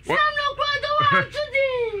 Some no grow the war to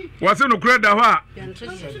thee. What's no credit?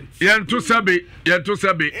 Yantu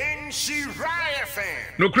Sabi.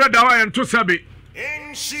 No credit and Sabi.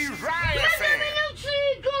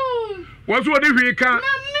 What's what if we can?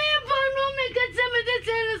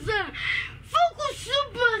 Focus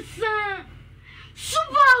super,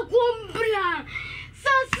 super gumbra.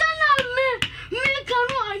 Sasana me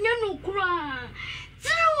cano no cry.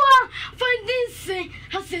 Tiwa for this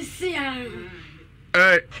has a seer.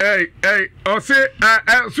 Hey, or say,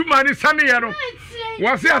 Sumani Sunny Yaro.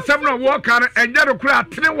 Was there some no walk and Yaro cry,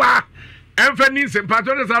 Tiwa, and Fenice and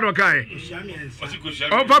Patronas Arokai?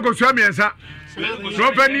 Oh, Paco Swamiasa.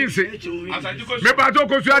 No Fenice. Mebato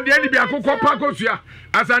Cosia, the enemy, Pacosia,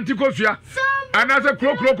 as Anticosia, another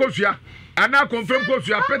Crocosia, and now confirm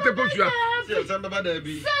Cosia, Pentecosia.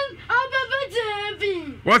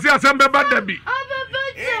 Was there some bad Debbie?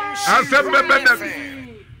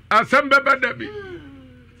 Assemble Debbie.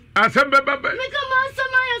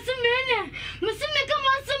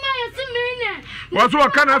 What's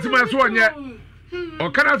what can I see my swan yet? Or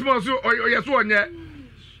can I smell so or yes one yet?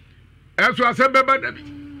 As to assemble Debbie.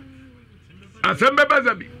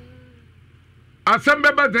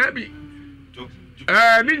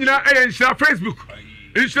 Nina Insta Facebook.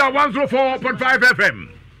 Insta 104.5 FM.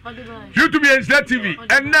 YouTube Insta TV.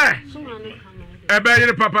 And now.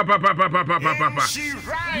 Ebayere papa.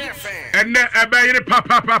 And then ebayere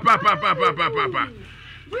papa.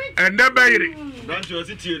 And then ebayere. Brancho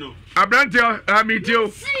sit here no. Abrancho, I meet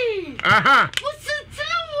you. Aha. What's it to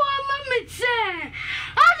mama say?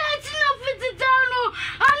 I don't know if it's down.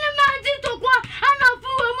 I did to go and I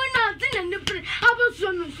flew woman out in the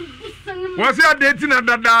was your dating at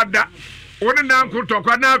the one and uncle talk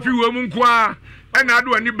on a few women qua and I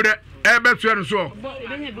do any bread. Ebetuan so.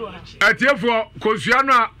 Atie for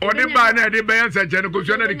Kosiana or the banner the bands and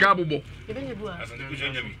Kosiana the Cabubo.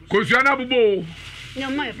 Kosiana Bubo.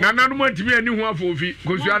 Nana want to be a new one for fee.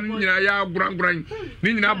 Kosiana ya grand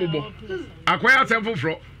Nina Bubo. Acquire several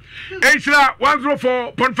fro. Extra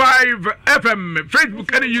 104.5 FM,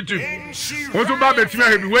 Facebook and YouTube. Also, Babette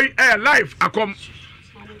heavyweight air live. I come.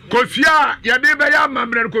 Kosia, Yadeba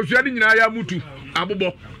Mamre, Kosiana ya Mutu.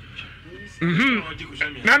 Abubo.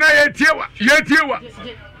 Nana yetiwa.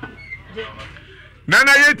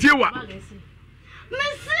 Nana yetiwa.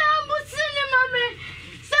 Mesi ambusini mame.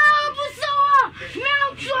 Sabu sawa. Me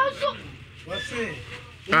amchoso. Wase.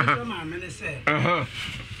 Mama me say.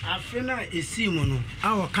 Afena esimu no.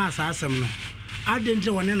 Awo kan sa asem no. Adenje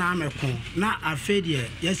wone na ameko. Na afedie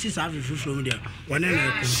yesi sa afefufu mu de. Wone na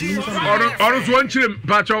eko. Oro so nchirem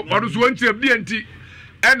pacho. Oro so nchirem di enti.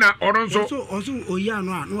 Ena oronso oso oya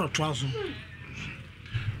no a no to aso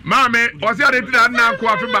mame osi ade ti na nko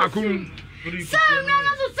afi baakum sam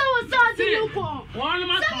na so so so ti nuko won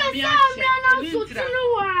ma to bi a na so ti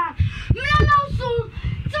nuwa mi na so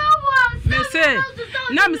tawa me say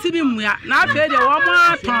na mi si bi mua na afi de wo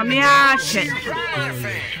ma to mi a hye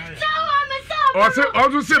tawa me sa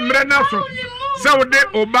oso se mre na so se wo de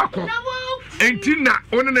obako enti na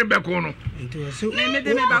one ne beko no me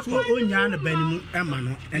bako onya na banimu ema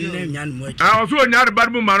no enne nya no achi oso onya na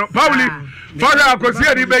banimu ma no Pauli father akosi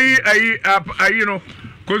ade bayi ayi no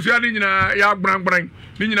kosi ade nyina ya gbran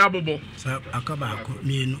ni nyina abobo sa akaba ako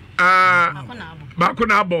mienu bako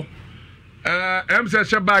na abo em se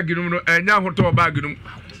she bag no no enya hoto bag no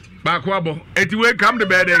bako abo eti we come the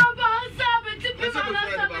bed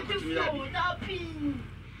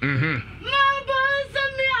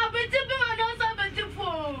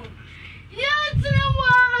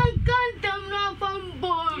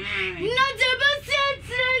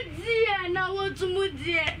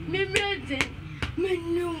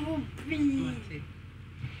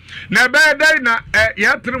na be dai na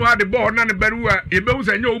ya tene wa de bo na ne beru a ye be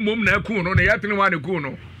wusa nya omom na aku no na ya tene wa de ku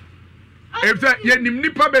no efta ye nim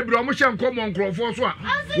nipa bebre o mo hye nkomo nkrofo so a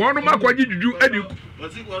wono makwaji dudu adi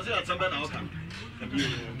wasi atamba na oka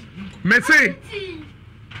mesi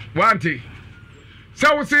wanti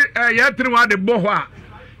sa wo se ya tene wa de bo ho a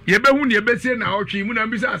ye be hu ne ye be sie na otwe mu na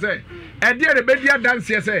mbisa se e de de be dia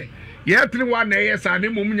dance se ye tene wa na ye sa ne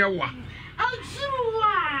mom nya wa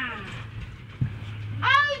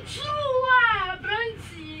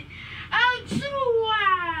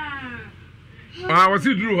was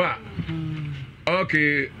it Drew?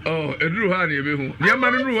 Okay, oh, a Drew Honey, your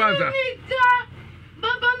man Drew Hansa.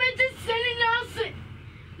 Baba made it selling us.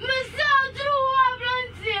 Mr. Drew,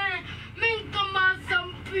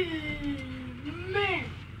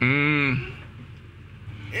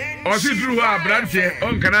 Osi duru ho abrante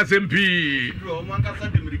on kana sempi. Duru mo ankasa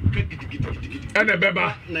de mirika gidigidi. Ene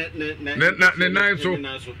beba. Ne nine so.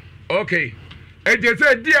 Okay. Eje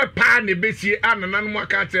say dear pa ne besie anana no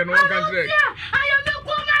aka te no aka say.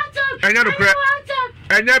 Enya no kra.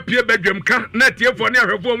 Enya pie badwam ka na tiefo ne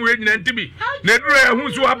ahwefo mu nyina ntibi. Na duru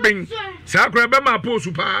ehun so aben. Sa kra be ma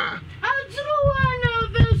posu pa.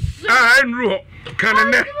 Nru ho kana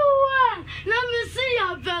ne. Na me see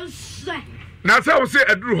ya verse. Na sa wo say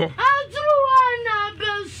aduru ho. Na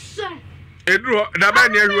verse. Eduru ho da ba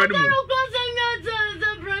ne ahwa ni mu.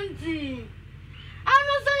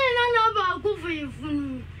 Ano say na ba ku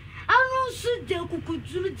fifunu. Ano su de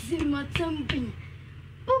kukuturu ti matambi.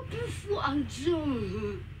 Popifu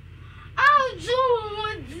anjum.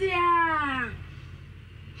 Anjum dia.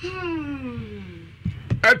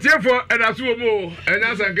 Atiefo edaso mo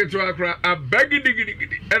enya sanketo akra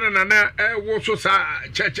abagidigidi ena na wo so sa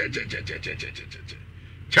che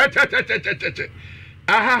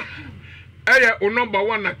aha eye o number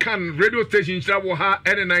 1 na kan radio station chira wo ha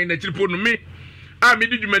ene na na chiripo no me a me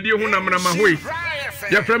didwumade hu na mna ma hoi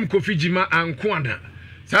ya from Kofi Jima ankoana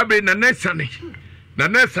sabe na nesane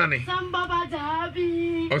sambaba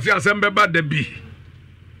dabi o si asembeba dabi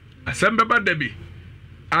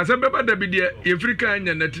asembeba dabi de Afrika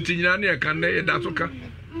anya na titinyina na kan na ye da so ka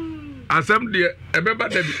asem de ebeba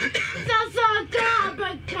dabi sasaka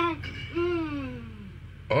beka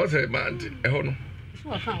o se manti eho no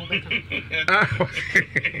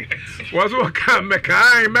was what come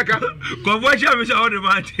meka Ko vo sha me sha o de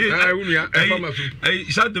manti. Ai unia e fama so Ai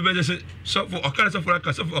sha de be so for okara so for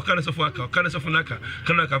aka so for okara so for aka okara so for naka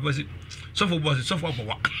kana ka fosi so for boss so for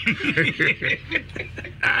wa.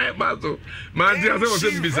 Ai bazo manti ase o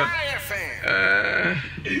se mbisa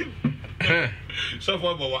So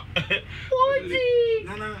for wa. odi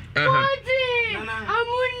Nana.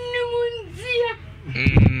 amunni munzia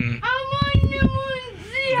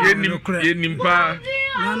yenim pa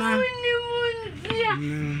Nana.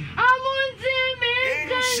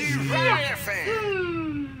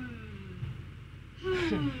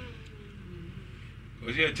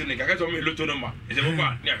 Ozi etini ka so me loto no ma. E se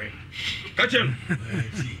baba ni ahe. Ka chen.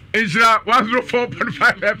 Isra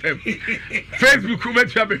 104.5 FM Facebook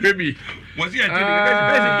umetia bebi Ozi etini ka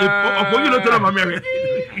se opo you loto no ma me ahe.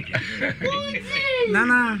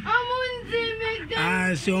 Nana.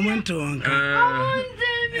 Si omanto wanka.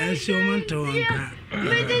 Si omanto wanka.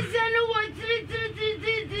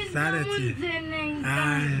 Sarati.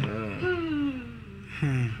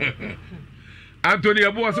 Anthony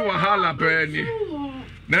Abu so wahala pani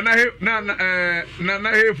nana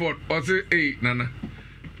Hayford or say nana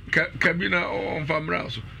kabina on famra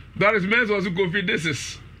so that is means also go feed this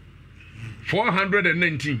is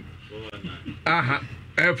 419 aha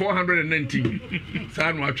 419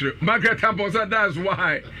 san watch market temple said that's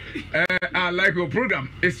why I like your program.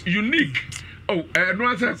 It's unique. Oh no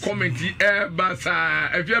answer comment basa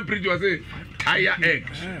if you preach you say tire egg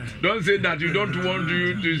don't say that you don't want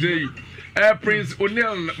you to say Prince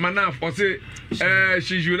O'Neill Manaf or say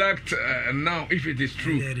she should act now if it is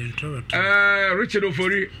true. Richard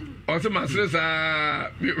Ofori or say my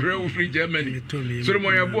sister real free Germany. So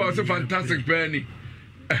my boy was a fantastic penny.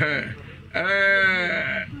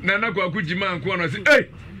 Nana Kwakujima and Kwana say, hey,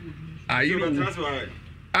 are you?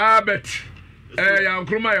 I bet.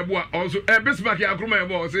 Yankruma Yabua also Bismarck Yankruma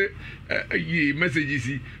Yabua say, ye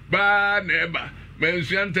messages, ba neba,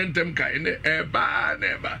 mention tentem kind, ba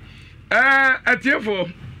neba. Atiefo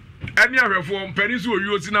any reform Paris will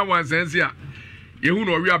use in one sense here. You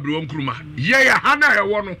know, we are blue Kruma. Yea, Hannah, I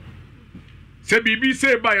want to say, BB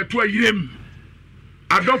say by a 2 year.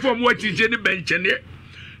 I don't from what you Jenny bench and it.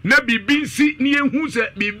 Na bibi si near who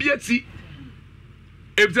said bibi si.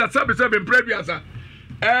 If that service have been previous, na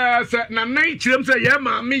nature say, yeah,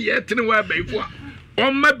 mammy, yet in a way before.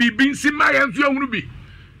 On my bibi si my hands, you will be.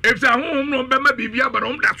 If the home no bema bibia, but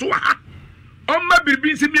on that's what. On my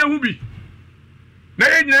bibi si me who be. Na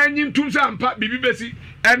yin tum sam pa bibi besi.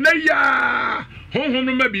 And na ya home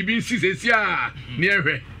no bibi si ya near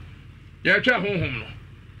her. Ya try home no.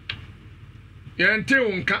 Yante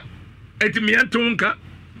unka. Etimi yante unka.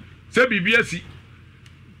 Se bibia si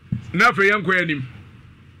na fe yanko anim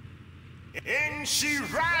NC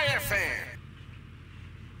Raya fan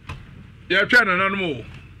ya twa na nanmo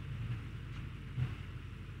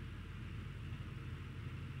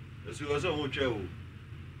Esi o so ho twa o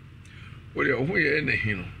Ori o ho ye na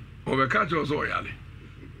hino o be ka tro so yale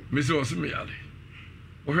me se o se me yale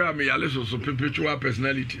o hwa me yale so perpetual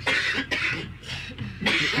personalities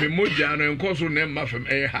me moja no enko so na ma fam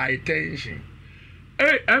high tension.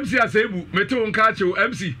 Hey, MC Asebu, mete won ka che o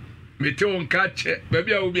MC. me te on catch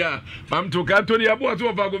baby a obi a mam to ka Tony abo to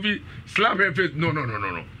of go slap her face no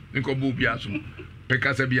nko bo bi asum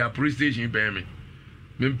pekasa bi a police station be me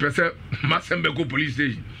pese masembe go police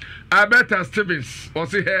station Alberta Stevens or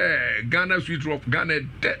say hey Ghana sweet rock Ghana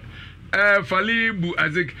Falibu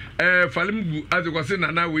Azik Falimbu Azik was in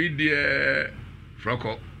na we the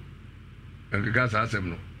froko and gas asem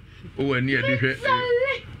no o ani ade hwe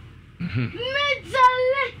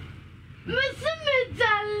medale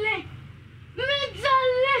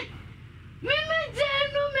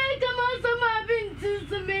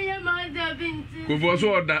ko fo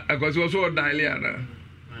so oda akoso so oda ile ana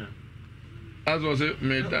as was it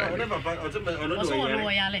medale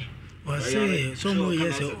Say so more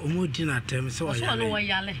yes, Omudina term so I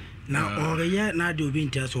now or yet not do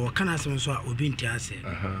bintia so can I some so obintia say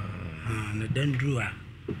then drew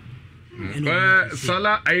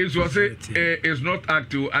Salah I used to say it's not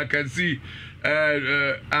active. I can see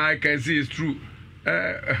it's true.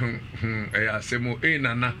 Semo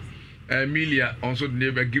nana Emilia also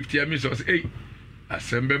never gift ya me so say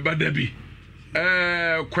assemble badabi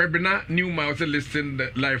Kwebina new mouse listen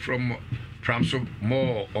live from some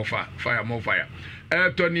more offer fire more fire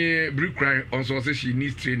Tony brick crying also say she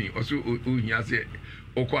needs training also unya say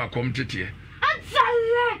okwa come tete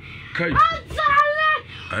kai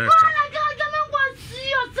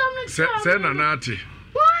say nanati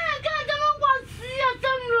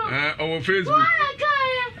our Facebook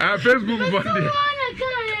Facebook body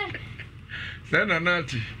say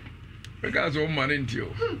nanati because of man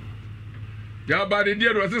into ya body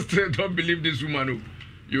dear was straight don't believe this woman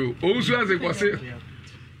you also as it was say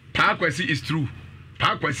Pakwasi is true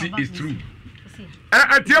is true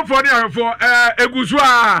atie for egusu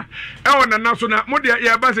a e wona so na mo de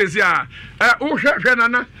ye ba sesi a wo hwehwe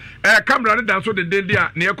nana camera ne dan so de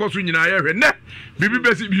a ne ekoso nyina ye hwe ne bibi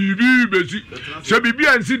besi so bibi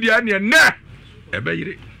ansi dia ne ne e be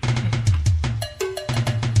yire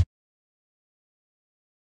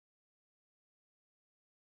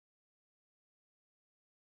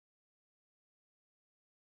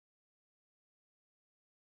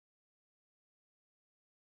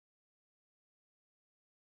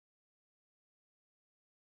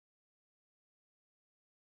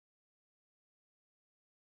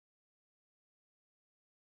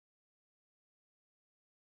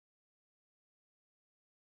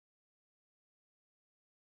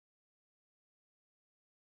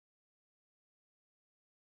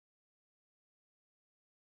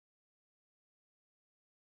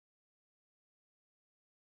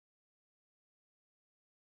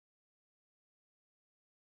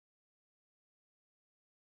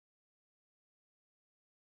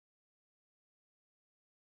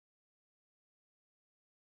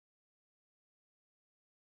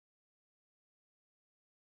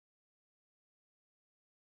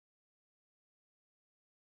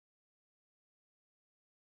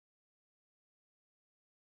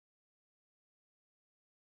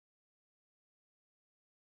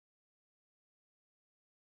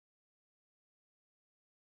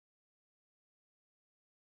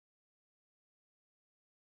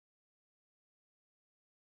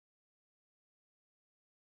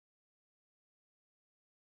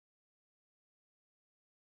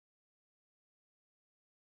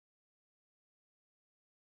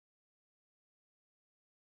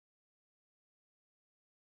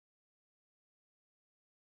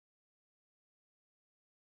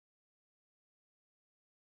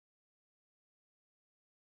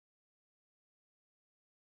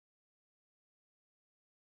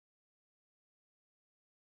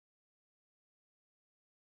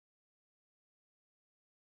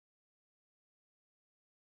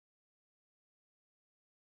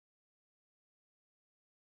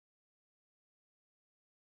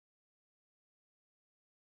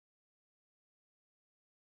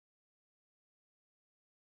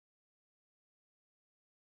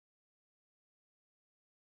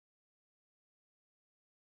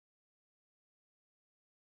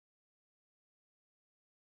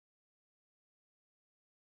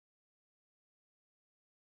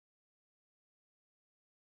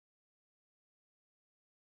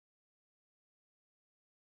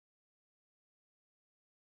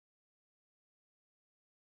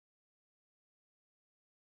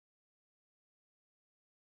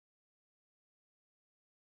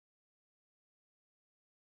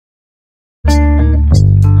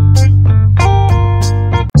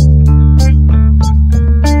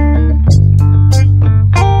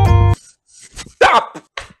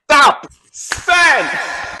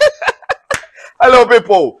Hello,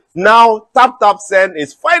 people. Now, Tap Send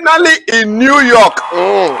is finally in New York.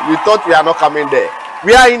 You thought we are not coming there.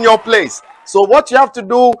 We are in your place. So what you have to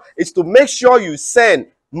do is to make sure you send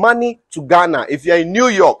money to Ghana. If you're in New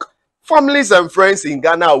York, families and friends in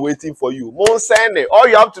Ghana are waiting for you. Send it. All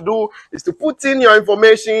you have to do is to put in your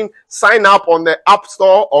information, sign up on the App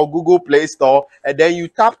Store or Google Play Store, and then you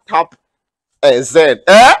tap and send.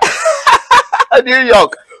 New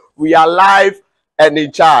York, we are live and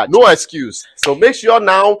in charge. No excuse. So make sure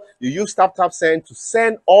now you use tap send to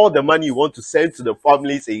send all the money you want to send to the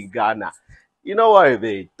families in Ghana. You know what I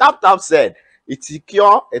mean? Tap send. It's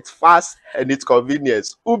secure, it's fast, and it's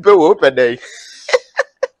convenience. Open day.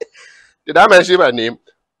 Did I mention my name?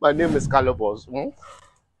 My name is Carlo Boss.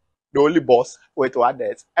 The only boss. Wait, what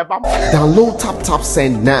that? Download Tap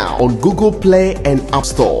Send now on Google Play and App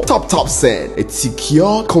Store. Tap Send. It's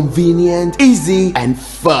secure, convenient, easy, and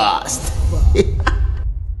fast.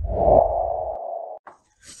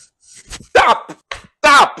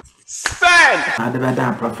 Tap send.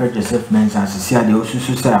 Adebada Prophet Joseph Mensah sisi ade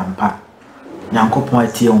osusu se ampa. Nyankopon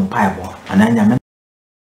atie on paibo. Ananya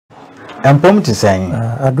empom ti sen.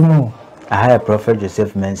 Adumo. Aha Prophet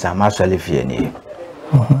Joseph Mensah masole fie ni.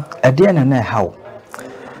 Ade na hawo.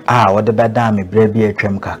 Wode beda me bra bi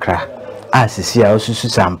atwam kakra. Sisi a osusu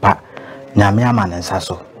se ampa. Nyame ama ne nsa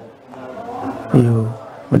so. Yo,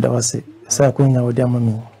 medawase. Sa ko nya wode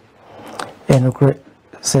amami. Enokre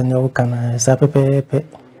senyo kana sa pepepe.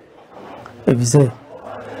 Ebize.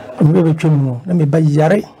 Me be twam na me ba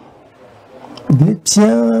yare. Ni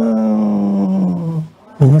tian.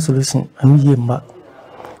 Me solution anu yemba.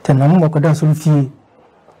 Tenamu makoda solufi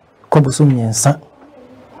ko boso miensa.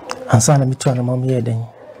 Ansa na mitwa na mami eden.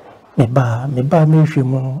 Me ba me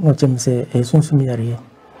hwemu no chem se esunsu yare.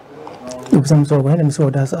 Ubusam so when me so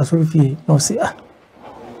da solufi no se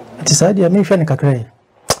Decided I may shine kakray.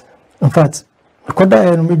 In fact,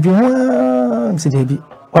 Koda and me dream said he be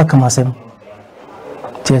welcome as him.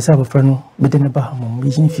 Tears up a friend within a baham,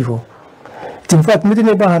 being feeble. In fact, meeting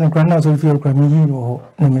a bahan and grandmas will feel cramming or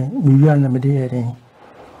me and me dear.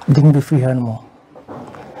 Didn't be free animal.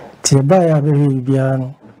 Tear by a very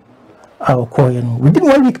beyond our coin. Within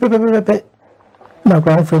 1 week, pepe. My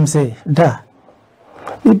grandfriend say, Da.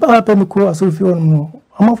 The bar pemico as if you know.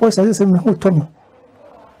 I'm off for a session who told me.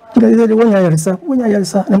 When I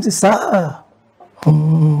saw,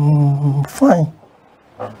 I'm fine.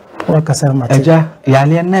 What can I say? Eja,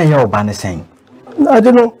 Yalian, na your banner saying. I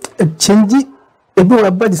don't know, a change it, a boy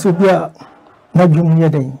about this will be a not junior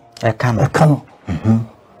day. A can. A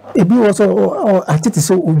be also at it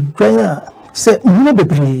so Graya said, no,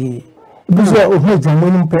 baby, because I will make them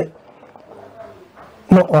winning pet.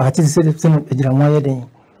 No, I had to say the same at Jamaya day.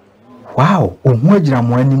 Wow, umwejira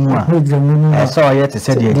mwani mwa. Sawa yete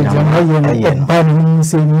sedi ya jiramu. Bani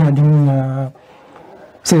se ni adina.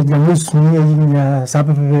 Se jamu sunye yinya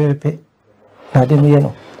sapepepe. Na deni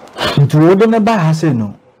yeno. Ntuwode ne ba ha se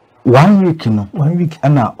no. 1 week no. 1 week.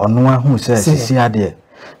 Ana onwa hu se sisi ade.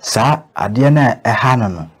 Sa ade na eha no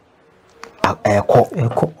no. Eko.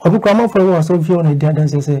 Obukwa ma for was so feel na dia dan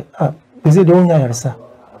se is de onya yarsa.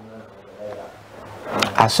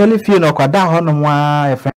 Asole fie no kwada ho no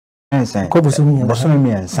mwa Bosom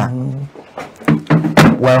miensa.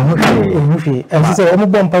 Well, who as I am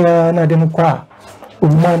bomb na dem kwa.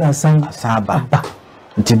 Umana saba.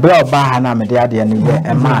 Ntibra ba ha na me de ade ne ye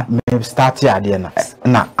e ma me start ade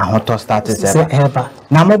na ahoto start se eba.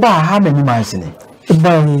 Na mo ba ha me ni man sini.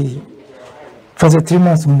 Ba for the 3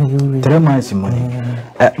 months money. 3 months money.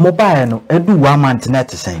 Mo ba no edu 1 month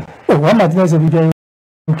net sen. 1 month na se video.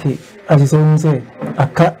 Okay, as you say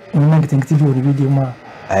aka no marketing TV or video ma.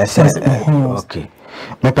 Okay.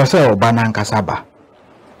 Me pese oba na nkasaba.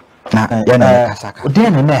 Na ye na kasaka. De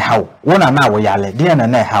na hawo. Wona na wo yale. De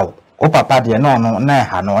na hawo. O papa de no na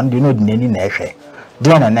ha no ndi no dinani na ehwe.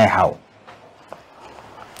 De na hawo.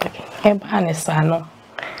 Eba ne sano.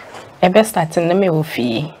 Ebe starting na me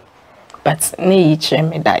ofi. But ne yi che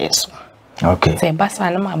me da yeso. Okay. Te ba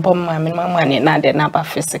sano ma bom ma me mama ne na de na ba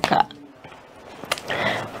physical.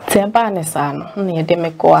 Te ba ne sano. Ne de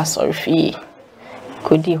me ko asorfi.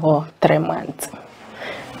 Kodi ho 3 months.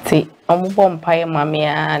 Ti omubo mpaye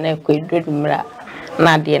mamia na kwedudumra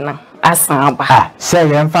na de na asan aba. Say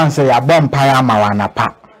yen fan say ya bom mpaye amawana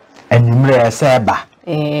pa. Enumre se ba.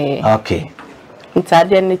 Okay.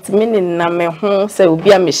 Ntade ne timi na me ho se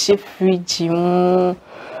obi a me hye fridge mu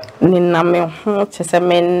ni na me ho chese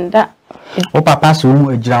menda. O papa so mu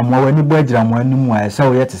agiramo wani bo agiramo animu a se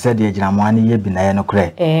wo ye tese de agiramo ani ye bi na ye no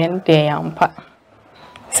kre. Nde yampa.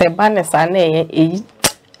 Se ba ne sa na e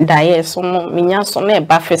daye so no minya so na e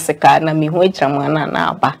ba physical na me hu agiramo na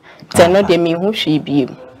aba. Te no de me hu hwe bi.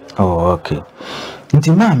 Oh, okay.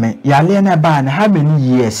 Nti mame yale na ba na how many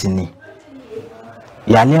years ni?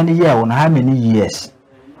 Yale na year on how many years?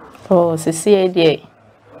 Oh, see dear.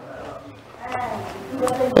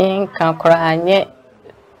 In Kankranye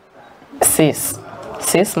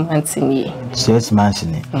 6 months in ye. 6 months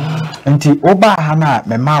in it. Until Oba Hana,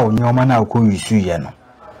 my mouth, no man, I'll call you Suyano.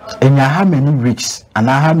 And how many weeks and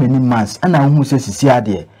how many months, and now who says, see,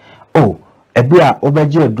 dear. Oh, a beer over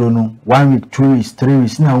your dono, 1 week, 2 weeks, 3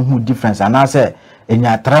 weeks, now who difference, and I say, in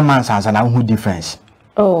your 3 months, and now who difference.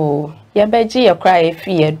 Oh, ya beji ya cry if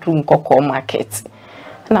you drink cocoa market.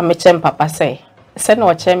 Na me chem papa say,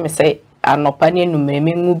 no chem me say, anopani no me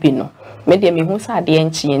ngubi no. Me de me hu sa de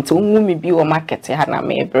enchi enti onwumi bi wo market ha na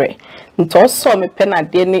me bre. Nto so me pe na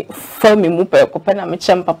de ni fa me mu pe ko pe na me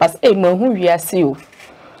chem papa say, ma hu wiase o.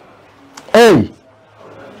 Hey,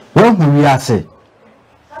 when hu wiase?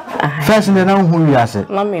 First me na hu wiase.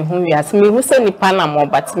 Na me hu wiase, me hu se nipa na mo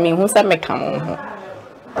but me hu se me ka mo ho.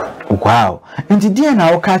 Wow, nti die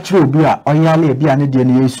na wo ka kire obi a oyale bia ne de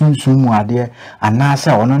ne yesunsun mu ade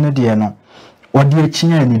anasa ono ne de no odi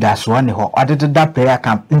achinya ni daso ne ho ode da prayer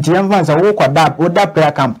camp nti yemfa nsa wo kwada wo da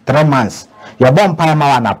prayer camp 3 months ya bom pa ma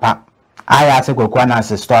wana pa aya se kwakwa na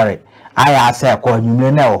se story aya se ko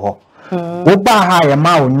nyumre na wo ho wo ba ha ya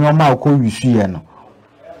ma wo nyoma ko wisu ye no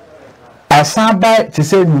asa ba ti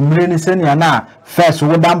se nyumre ni se ne na first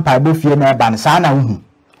wo da mpa bo fie na ba na sa na hu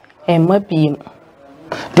ma bi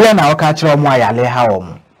dia na waka kire omo ayale ha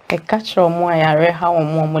omo e ka kire omo ayare ha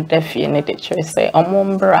omo mo da fie ne de kire say omo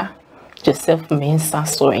mbra Joseph Mensa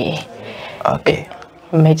so ye okay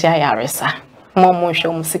meja yaresa mo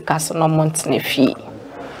hwe musika so no montne fie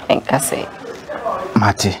enka say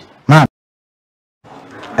mate man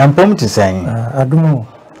empom ti sen adumo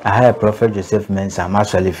aha prophet Joseph Mensa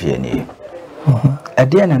maswale fie ni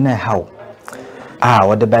ade na how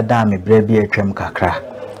wo de beda me bra bi atwam kakra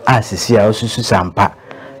asisi a osusu sampa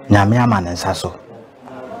nyame ama ne nsa so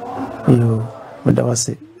yo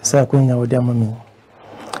medawase sa kwenya wodi amami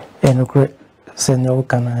enokre senya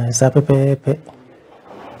ukana sa pepepe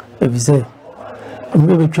ebize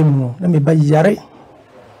mbe betwemu na me ba yare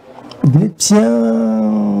ne pia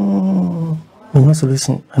me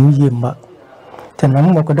solution amiye mba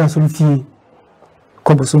tenam mo koda solution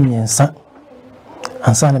ko boso miensa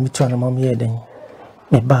ansa na mitwa na mama ye den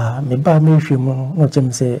me ba me hwemu no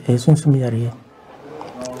chem se esunsum yare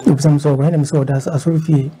ubusam so go na so da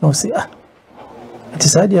solution no se it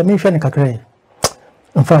is idea me hwe ne kakra.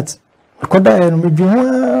 In fact, koda no me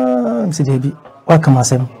dwuma mse debi waka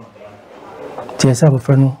masem tiesa bo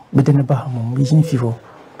frano bede ne ba mo yin fifo.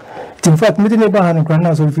 In fact, me de ne ba no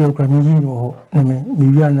kwana so fifo kwa me yin wo na me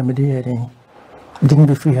wi na me de yere din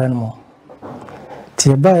be free han mo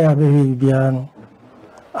tie ba ya be bia no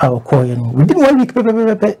aw ko ye no within 1 week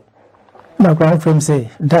pepe na kwa from say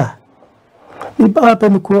da mi ba pe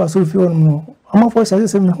mi ko so fifo no ama fo sa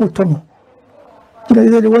se me ho to me ila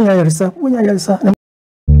ile wonya yarisa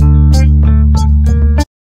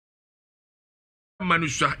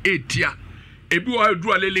manusha etia ebi wa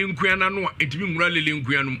duru alele nkuana no etimi nwura alele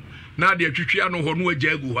nkuana na de atwitwia no ho no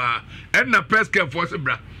ajagu ha enna pesca force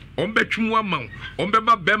bra ombetwum ama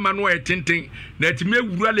ombeba bema no etenten na etimi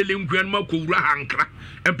awura alele nkuana makowura hankra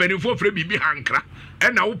empanifo fre bibi hankra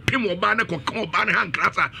enna wo pem oba ne koka oba ne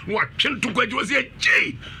hankra sa no atwento kwajo se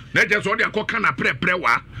eji na je so de akoka na prepre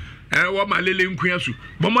wa wo ma alele nkuana su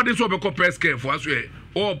bomode so obekọ pesca force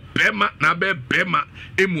o bema na be bema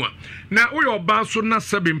emua na wo yo ba so na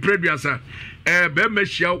seven preduasa bema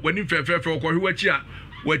hia wani fefefe ko hwechi a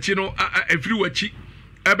wachi no afiri wachi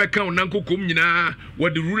ebeka onanko kom nyina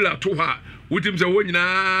wode ruler to ha wotim se wo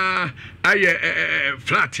nyina aye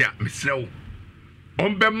flat ya misrew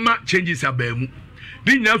ombema changes abamu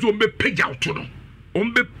ni nyina so ombe page out no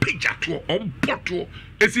ombe page to ompoto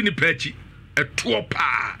esi ni pachi eto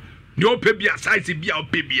pa ni ope bia size bia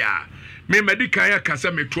ope bia me medical ya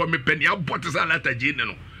kasa me to me pen ya bot sa lata jine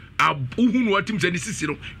no abuhunu watim se ni sisi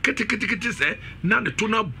no kete se na ne to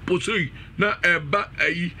na bosoi na eba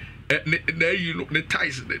ayi na yi no ne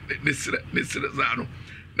ties ne sire za no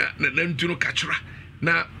na ntuno kachura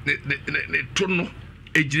na ne to no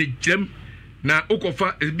ejirejirem na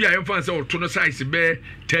okofa bia yemfa se oto no size be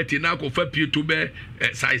 30 na okofa pieto be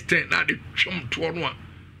size 10 na de twom to no a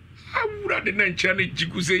awura de na ncha ne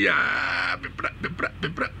jiguse ya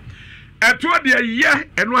bebra eto de ye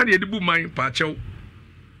eno ane de bu man pa chew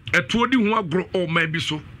eto di ho agro o man bi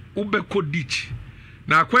so ubeko dich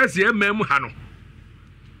na akwase emam ha no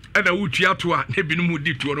ena wutua to a ne binu mu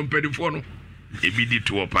di to no mpedifo no ebi di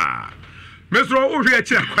to pa mesro wo hwe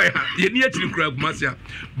achi akwaya ye ni achi kura gumasia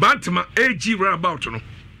bantama ag roundabout no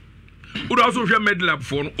wo also hwe medlab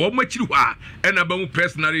fo no o machiri ho a ena ba mu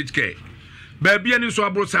personal care ba bia ni so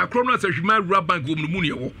abro sa kro no sa hwima rubber bank wo mu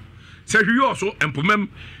ne wo say you also empomem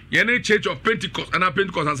yene church of Pentecost and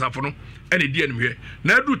Pentecost asafo no ene die enwe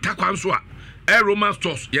na adu takwan so a Roman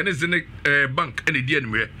stores yene zene bank ene die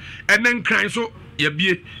enwe enen kran so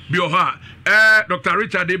yebie bi oha Dr.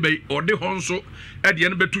 Richard Ebey ode honso e de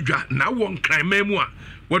ene betudwa na won kran mamu a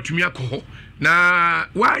watumi akọ na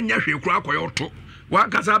wanya hwe kura akoyoto wa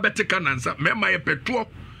kasa beteka nansa mema ye petro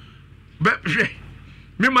be hwe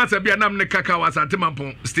me masa bia nam ne kaka wasate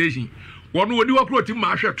mampon station wono wodi wakro ti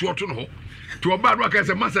ma hwe to no ho to oba do aka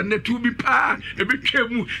se masa ne tu bi pa e be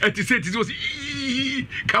twemu eti se so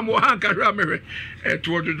kamo han ka hwe amehwe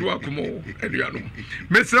to dodo akomo aduano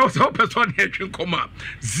me se so person e twen koma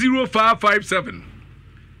 0557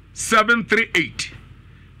 738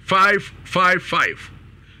 555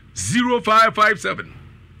 0557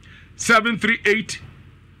 738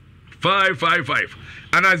 555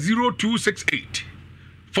 and 0268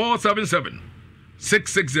 477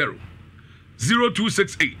 660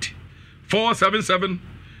 0268 477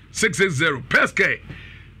 660 Peske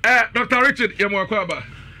Dr. Richard Yamwakwaba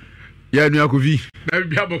ya nu akovi na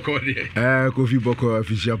bia boko de kofi boko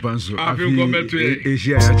afishia panso afi gometo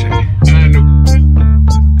Asia ya che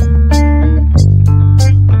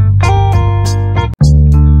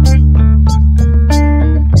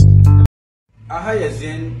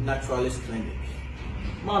Zen Naturalist Clinic.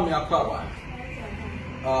 Mami Akwawa.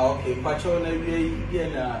 Okay, Pacho na ye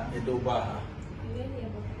na Edoba.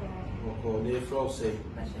 Oko ne fro say.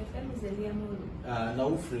 Na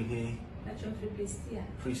ufri he.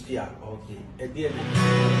 Christia. Okay.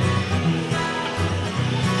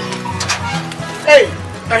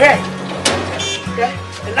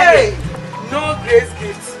 Hey, no grace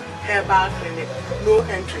gifts. Herbal clinic, no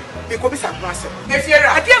entry. Because it's a process. If you're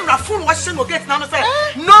a damn raffoon, what's no get now?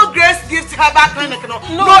 No grace gift herbal clinic,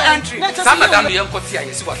 no entry. Some madam young cotia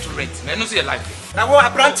is what to rent. Men no see life. Now what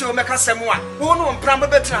a branch will make us someone. Who know Bramba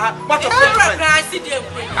better? What a price. If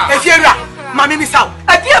you're a mammy miss out.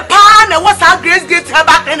 A dear pan, and what's our grace gift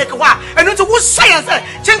herbal clinic? And into what science?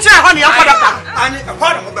 Chincha honey, and a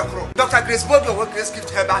part of the Dr. Grace Bobo, what grace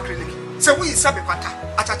gift herbal clinic. So we sabi kwata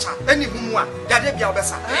achacha any humwa yade bia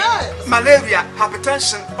obesa malaria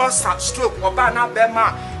hypertension ulcer stroke oba na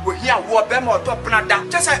bema we here wo bema otop na da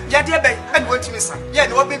just yade be and wetimi sa ye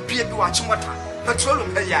ne obe bie bi wa chimota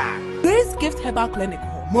petroleum be ya Grace Gift Herbal Clinic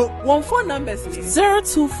Mo 14 numbers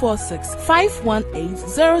 0246 518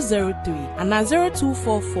 003 and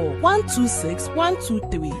 0244 126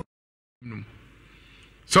 123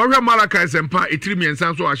 so we malaka sempa etiri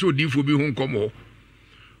miensan so ahwe odifo bi hu nkomo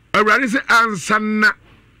awurade se ansana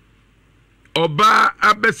oba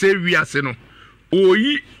abese wiase no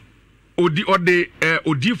oyi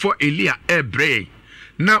odi for Elia ebre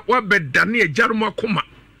na wabedane ejarum akoma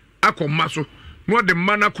akoma so no de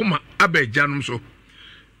mana akoma abejanum so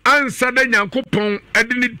ansa da nyankopon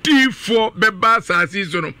ede ne difo beba asase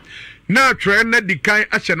so no na atwe na dikan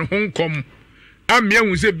ahye ne honkom amia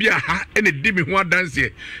hu se bia ha ene di me ho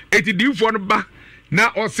adanse eti difo no ba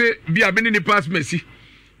na ose bia be ne pass mercy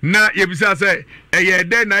na yebisa say eye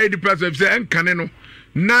de na edi pass mercy enkane no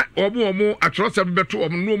na omo atrosem beto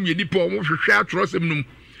omo no mu yedi po omo hwehwe atrosem num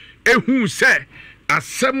ehu se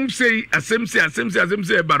asem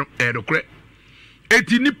se ba no edokre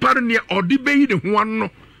eti nipa ne odi beyi ne ho ano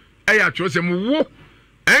eya atrosem wo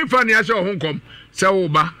enfa ne ahye ho nkom se wo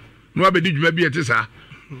ba no abedi dwuma bi etisa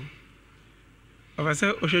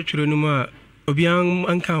Avasa ohwetwiro no mu a obi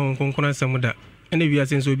anka ho nkonkoro asem da ene wi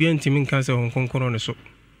asen so obi antimi nka se ho nkonkoro no so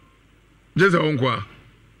jeza onkwa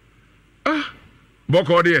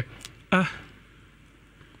boko de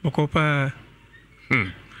boko pa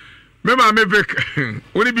me ma me break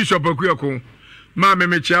oni bishop akuyako ma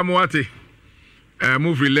me chiamo ate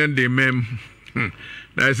movie lende mem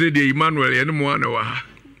na say the Emmanuel ene mo ana wa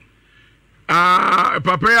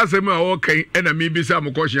papa ya se me okay ena mi bi sa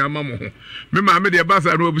mo ko hia ma mo ho me ma me de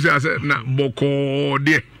basa no obusa se na boko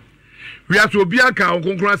de wi aso obi aka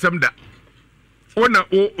okonkron asem da ona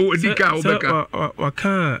o dika obeka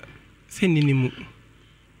waka senini mu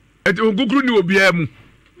eti okonkron ni obi amu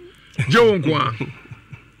je wonko a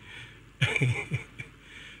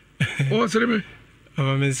o sereme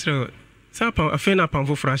ministro sapa afena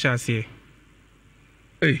pamfo frasha ase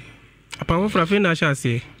apamfo frafena sha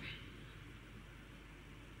ase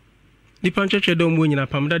nipa nchechwe do mu nyina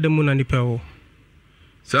pamda de mu na nipa wo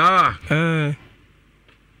sa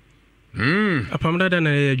apamda da na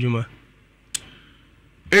ya adwuma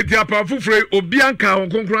eti apamfo frɛ obi anka ho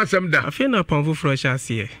konkron asɛm da afena apamfo frasha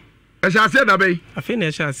ase sha ase da bɛyi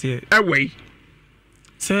afena sha ase ɛwɛi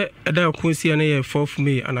se eda kunsi na ye 4th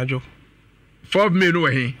May anajo 4th May no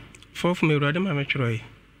he 4th May rade ma metwero yi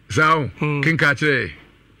sao kinka kire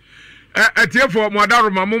atiefo modaro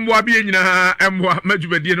mamombo abie nyina emwa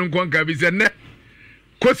majubadie no nkonka bi se ne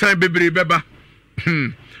kosan bebre beba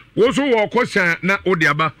wo so wo kosan na odi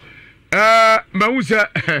aba mawusa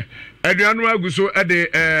aduanu aguso de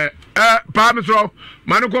pa mesro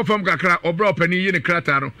manu ko fam kakra obra opani yi ne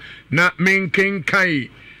krata no na menkenkai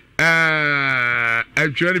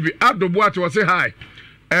actually be adobo at was say hi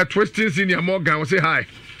twisting senior Morgan was say hi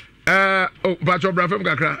but obra fam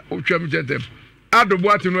kakra o twam jentem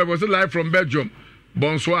adobo at no was live from Belgium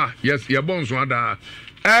bonsoir yes yeah bonsoir da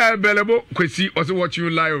belebo kwesi also watching you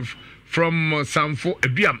live from Sanfo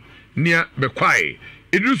Ebiam near Bekwai.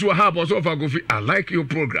 Idris Wahab also of Agofi. I like your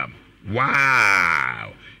program.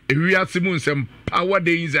 Wow. We are Simon some power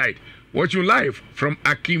day inside. Watch you live from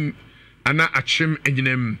Akim Ana Achim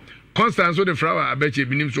Enginem. Constance the flower I bet you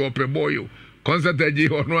binim so boyo. Constance Ji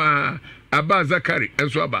Honwa Abba Zakari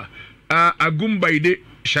and Swaba. Agumbaide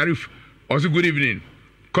Sharif. Also good evening.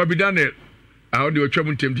 Kobe Daniel. How do you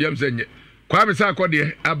trouble Tim James? Kwame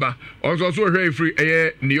Sakode Abba. Also very free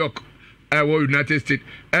New York. United States.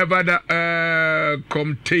 Evada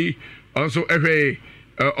Comte also every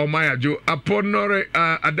Omayajo Aponore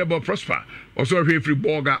Adebo Prosper also every free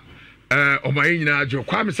Borga Omayina Jo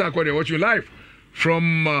Kwame Sakode watch you live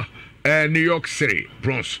from New York City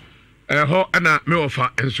Bronx ho ana me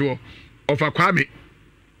ofa enso ofa Kwame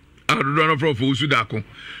adodo no for Usudako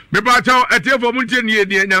me ba chaw etiefo muntie nie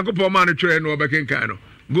die Nyankopon ma no twere no obekenkan no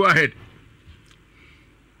go ahead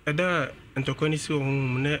Ada ntokoni si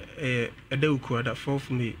ohun na ada uku ada 4th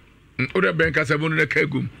May oda benka sabonu na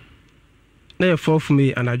kagum na 4th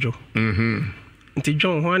May anajo nti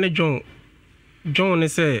John ho ane John ne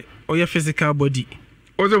say oya physical body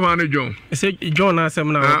oze ho ane John say John na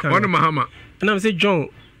asem na waka one mahama na say John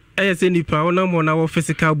say nipa wona mo na wo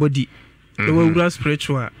physical body e wo wura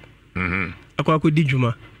spiritual akwa di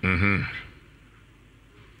juma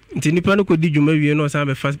nti nipa no ko di dwuma wie no san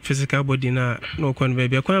be physical body na no kon be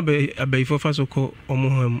akwan be fofa so ko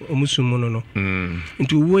omusum no no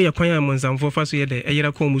nti wo ya kwan am nsamfo fa so ye de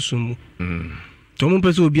eyira ko omusum to mo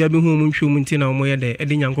pese obi abi hu mo ntwe mu nti na mo ye de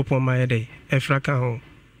edi Nyankopon ma ye de efra ka ho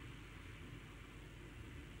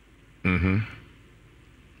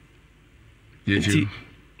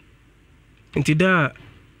nti da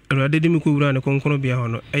Rade de mi ko wura ne konkono bia ho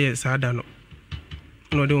no eye saada no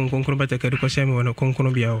no de konkono batakari ko shame wona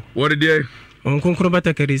konkono bia ho what dey konkono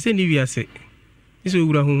batakari se ni wiase iso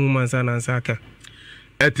wura hu mansa na nsaka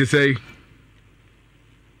eti say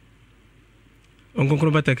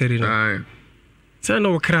konkono batakari no ai se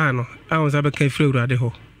no kra no a on sabe kai fre wura de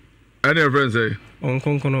ho any friend say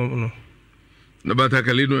konkono no no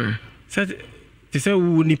batakari no se ti se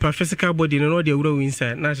wu ni physical body no de wura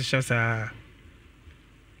inside na hyehyɛ saa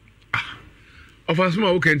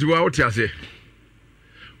ofasuma wo kenti wa wote ase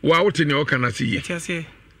wa wote ne okana se yi ti ase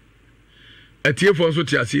atiefo so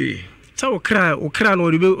ti ase sa wo kra no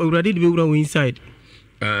urade de be wura inside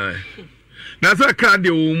na sa kra de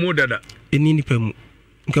wo mu dada eni nipa mu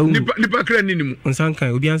nka nipa kra ni mu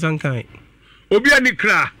nsankan obi ansankan obi ani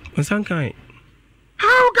kra nsankan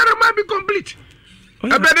how can a man be complete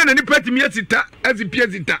abeda na nipa timi asita azipia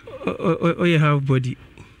zita you have body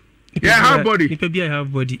have body nipa bi have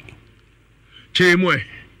body chemwe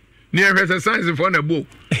ni ehwese science for na bo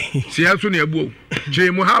si aso na bo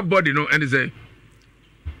chemu have body no and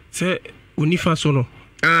say unifa so no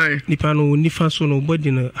nipa no unifa so no body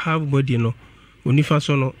no have body no unifa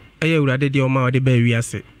so no eye urade de o ma de ba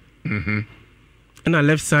wiase na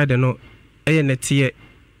left side no eye netie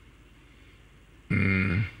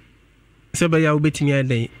se ba ya obetimi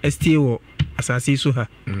adan STA wo asase so ha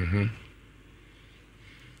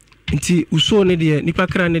nti uso ne de nipa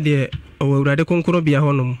kra ne de o urade konkono bia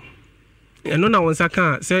honom eno na wonsa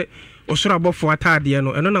kan se osoro abofo atade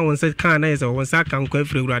no eno na wonsa kan na yese wonsa kan kwa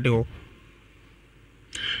afre urade ho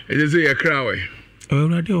ejeze ya kra we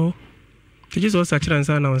urade ho tiji so sa kira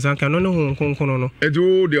nsa na wonsa kan no ne ho konkono no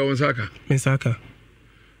edu de wonsa kan mensaka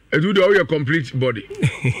edu de your complete body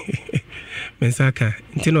mensaka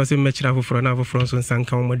nti no se mechira foforo na foforo so nsa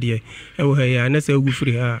kan mo de e wo ha ya na se egu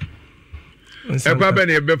firi ha e pa be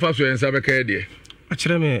ne be fa so nsa be ka de a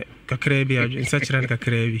kira me kakra bi a nsa kira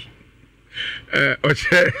kakra bi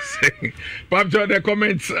okay Pablo the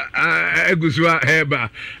comments egusua heba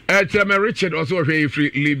Chama Richard also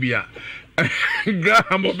free Libya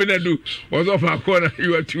Graham Obenedu was off our corner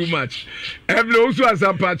you are too much Evelyn also has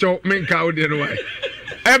a patch of minka out there why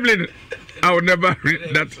Evelyn I would never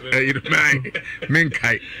read that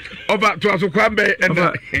minkai over to us kwambe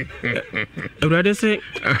and rather say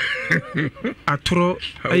atro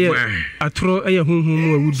aye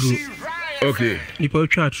hunhun awudro okay nipa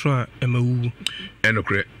twa atro emawu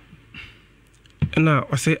enokre na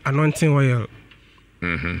ɔsɛ anointing oil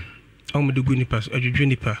ɔmo de gu nipa so adwudwu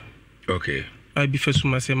nipa okay abi fa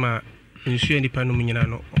suma sɛ ma nsuo nipa no mu nyina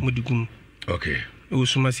no ɔmo de gum okay o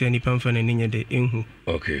suma sɛ nipa mfa na ninya de enhu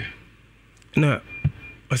okay na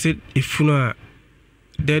ɔsɛ efunu a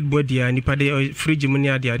dead body a nipa de fridge mu ne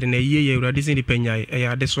ade na yeye urade sɛ nipa nyae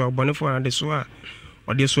ɛyɛ ade so abɔnefo ade so a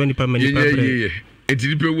ɔde so nipa ma nipa brɛ enti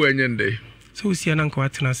nipa wu anyende so osia na nka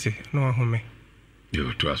watena se na wahome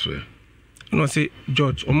yo to aso no say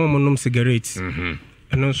George omo nom cigarettes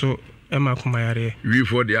eno so e ma kuma yare we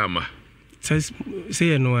for the ama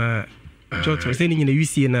say no George say ni nyina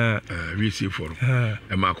wisie na wisie for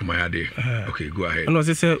e ma kuma yare okay go ahead no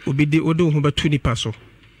say obi de odo hu batu nipa so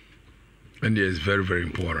and it is very very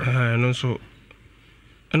important no so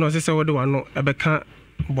eno say wodo wano ebeka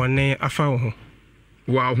bone afa wo ho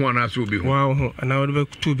wa ho na so obi ho wa ho na wodo be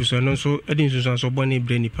tu bi so eno so edin susan so bone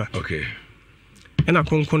bre nipa okay ena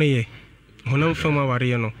konkono ye honam fama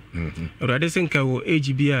ware no urade senka wo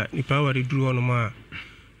AGB a nipa ware duru hono ma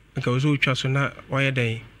nka wo so twa so na waye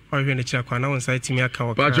dan wahwe ne kira kwa na won site mi aka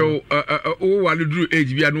wo pa cho wo wale duru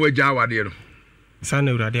AGB a no agya wade no sa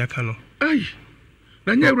na urade aka no ai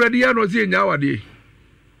na nya urade ya no se nya wade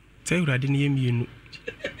sai urade ne yemienu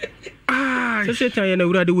ai se tan ya na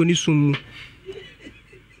urade woni summu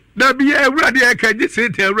da bi ya urade ya ka je se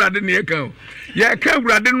tan urade ne ya kan ya ka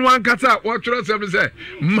urade no ankasa wo tworo sem se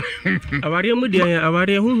aware mu dia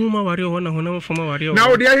aware hunhuma aware ho na honam fama aware na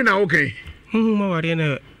wo dia na okay hunhuma aware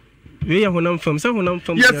na we ya honam fam sa honam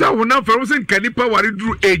fam ya sa honam fam se kanipa ware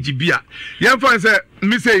duru age bia ya fa se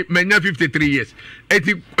me say menya 53 years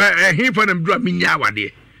eti he fa na duru menya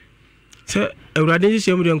awade se urade ji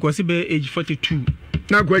se mu de nkwasi be age 42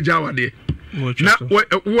 na kwa ja awade na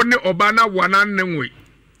wo ne oba na wana nenwe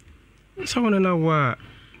sa wona na wa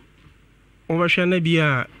obahwe na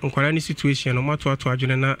bia nkwara ni situation no mato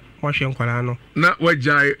adwene na wahwe nkwara no na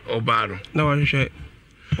wajai oba no na wahwe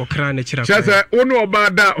okra na kira kwa sasa wonu oba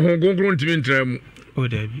da hongonkron ntimi ntramu o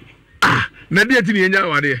dabi na de ati ni nya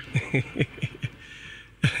wade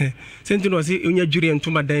senti no si onya jure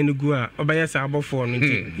ntuma dan no gu a obaya sa abofo no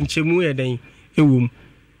nchemu ye dan ewom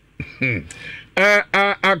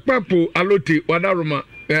akpapo alote wadaroma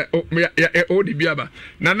odi biaba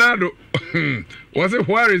nanado was it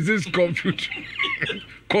where is this confused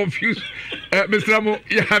Mr. Amo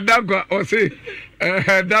ya dagwa o say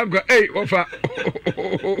dagwa hey ofa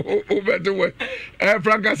better way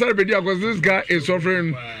Franka Sarabedi because this guy is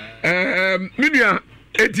suffering media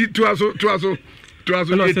 82 aso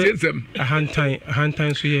no 87 a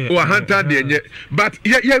hantan so ye o hantan de nye but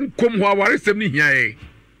ye kom ho aware sem ni hia ye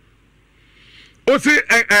o say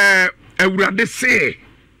awurade say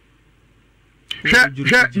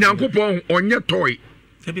hwɛ nyankopɔn onye toy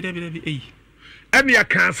dabi ene ya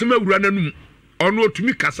kansema awura nanum ono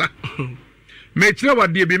otumi kasa me kire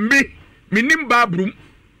wade bi menim baabrum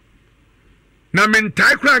na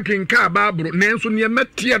mentai krankin ka baabru nenso ne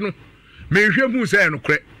metie no menhwɛ hu sɛ no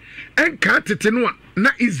korɛ enka tete no a na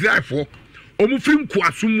Israelfo omufrim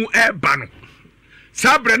kuasomu eba no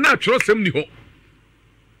sabre na atworosem ni ho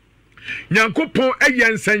nyankopɔn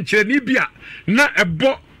ɛyɛ nsankyerɛni bia na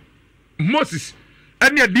ɛbɔ Moses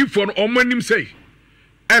ene adifo no omanim sei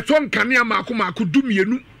eton kanea maako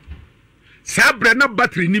dumienu sabre na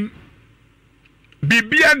battery nim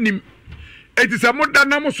bibia nim etisa moda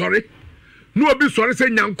na mo sore no obi sore se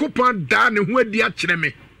nyankopɔn da ne ho adi a kyerɛ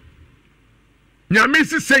me nyame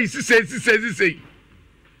sisei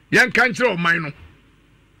yan kan kyerɛ oman no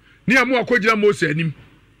ne amu akogira Moses anim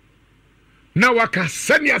na waka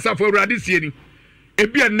sani asafo awurade sie ni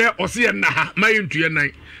ebi ene ose ye na ha mayentu ye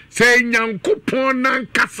nan se nyankopɔn nan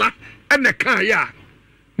kasa ene kan ya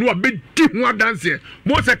no abedi ho adanse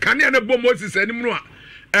Moses kane na bo Moses anim no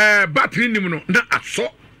a battery nim no na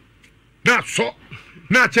aso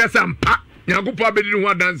na chesa mpa nyankopɔn abedi ho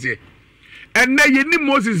adanse ene ye ni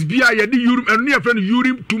Moses bia ye di urim enu ye fe no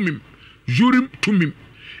urim tumim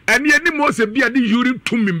ene ye ni Moses bia di urim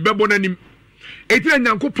tumim bebo nanim etira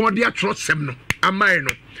nyankopɔn de atrosem no amai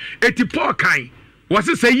no eti Paul kan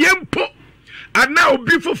wase se yempo ana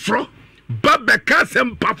obi foforo babeka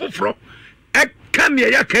sempa foforo eka ne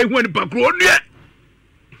ya kai hu ni pakro onue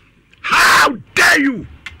how dare you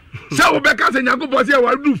say obeka se nyankopɔn se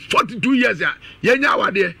wa do 42 years ya yenya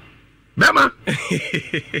awade bema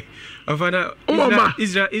ofana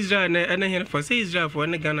Israel na here for say Israel for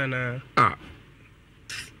ne Ghana na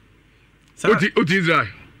uti Israel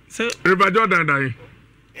say River Jordan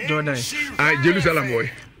Jerusalem boy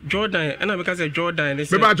Jordan and because Jordan is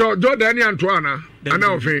Jordan and Antoine and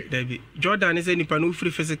ofe David Jordan is any panu free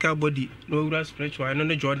physical body no spiritual and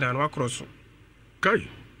no Jordan wa cross kai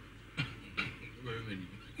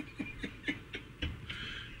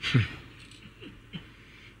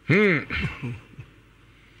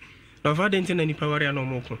Na fa den tina nipa ware na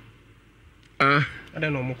omoko. Ada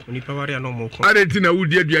na omoko nipa ware na omoko. Ada tina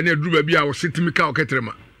wudi aduane aduru ba bia wo setimi ka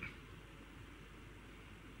oketrema.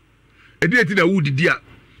 Edi tina wudi dia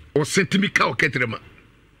wo setimi ka oketrema.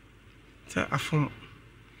 Sa afom.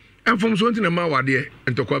 Afom so ntina ma wade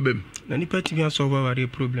entokwa bem. Na nipa timi asolve ware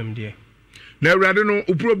problem dia. Na awurade no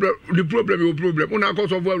the problem una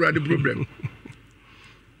cause of awurade problem.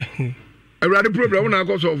 Awurade problem una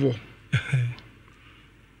cause of.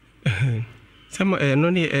 Some no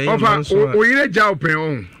ni Ofa o yire jaw pen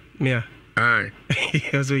on. Mia. Aye.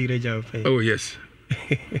 Also yire jaw pen. Oh yes.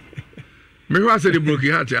 Me wa say the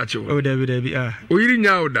broken heart ya chewo. Oh David O yire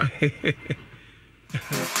nya oda.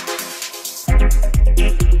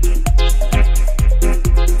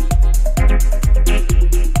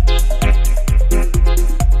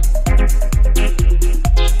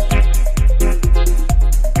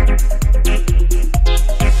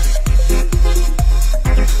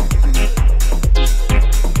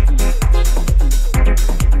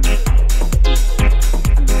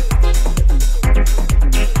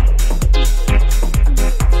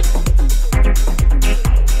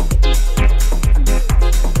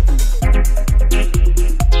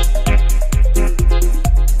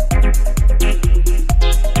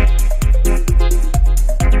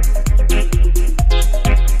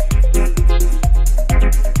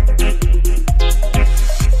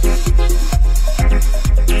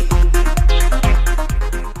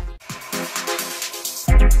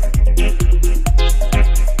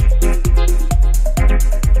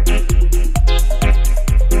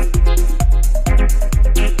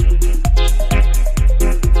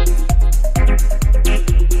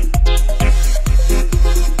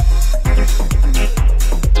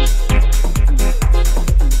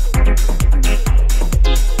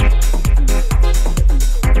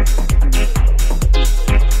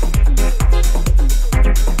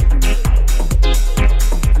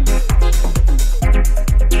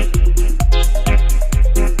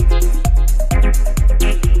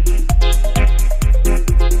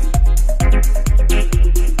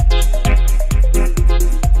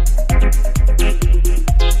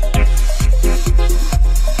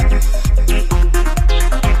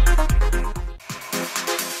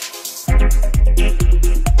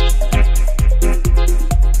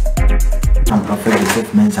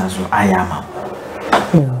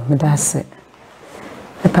 That's it.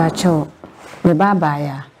 The patcho, the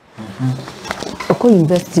baba, Oko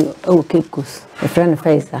University, Cape Coast, a friend of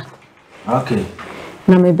Faisa. Okay.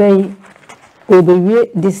 Now, maybe will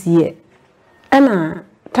be this year. And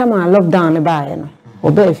time I lockdown the buy,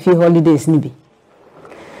 or be a few holidays, nibby.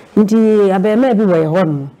 Indeed, I bear maybe way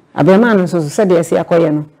home. I bear man, so said, I see a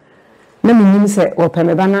coyano. No means or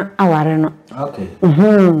Pemebana, our okay.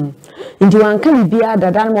 Into one can be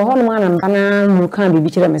other than one man and banana, you can't be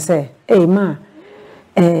bitter, me say, eh, ma,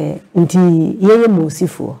 indeed, ye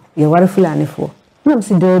mosifu, ye were fulani for.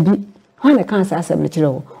 Mamsy Derby, when I can't ask a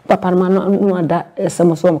little, Papa, no, that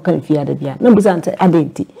some of some can fear the beer, no bizante,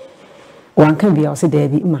 identity. One can be also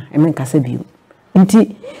Derby, ma, and make us a view.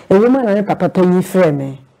 Indeed, a woman and a papa penny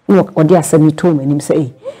frame, look, or dear semi told me, him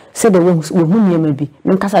say, said the ones whom you may be,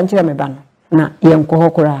 no casantia me ban, na young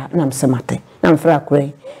cohocora, nam samate. Nam fra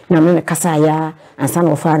kure na me kasaya ansa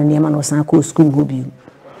na ofare ne ma no san ko school go bi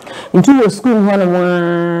ntu wo school ho na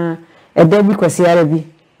mo e da bi kwasiara bi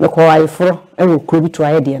me ko ayefro e wo kuro bi to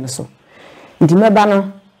aye de no so nti me ba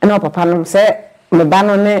no na papa no se me ba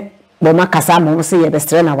no ne bo makasa mo se ye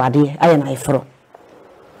bestre na wade aye na ayefro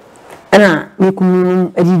ana me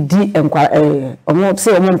kunu edidi enkwa omo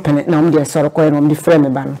se omo mpene na omo de soro ko no omo de frɛ me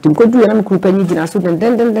ba no tim ko du na me kunu pani gina so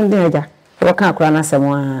den aja waka akura na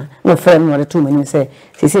semwa no frame no to mani say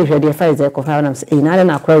sisi hwede e fa ko fa na say na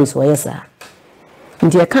na akura so yesa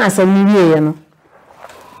nti e ka asem ni wie no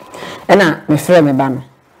e na me frame ba no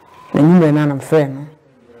na nyumre na frame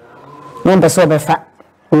no be so be fa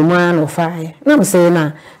o ma no fa na me say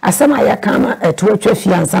na asem aya kama to atwa fi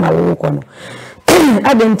ansa na wo ko no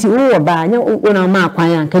adenti wo ba nya wo na ma akwan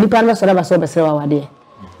an kanipa na so da ba so be sere wa wade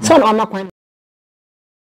so na ma kwan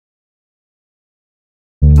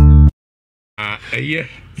eye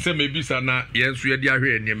se mebisa na yensu ye dia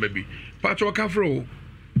hwe enema bi pacho kafro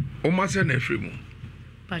o ma se na efremu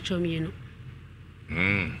pacho mienu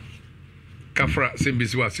kafra se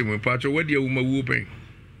mbisi wa se mu pacho wadi awuma wu pen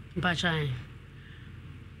pacho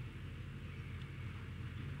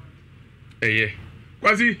eye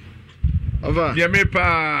kwazi ova ye me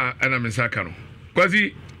pa ana mesaka no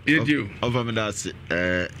kwazi yeju ova me da se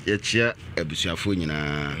ye chia abusuafo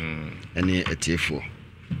nyina ene etiefo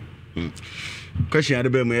question ade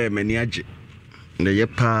be mu ye mani age na ye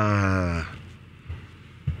pa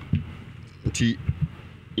nti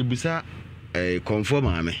ibusa conform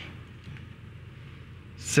ame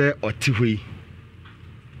se oti hoi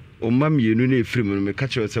o mam yenu na efiri mu me ka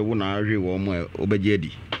che se wo na ahwe wo mo obegye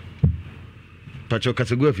adi pacho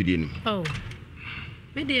kasego afidie ni oh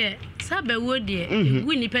me de sabe wo de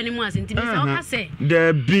egu ni pani mu asenti me sa o ka se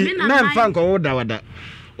da bi na mfa nko wo da wada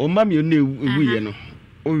o mam yenu na egu ye no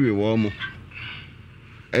o we wo mo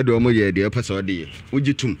edo mo ye de pese o de ye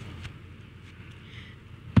ugitum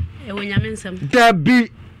e wo nyame nsam da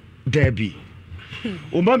bi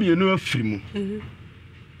o mam yenu afiri mu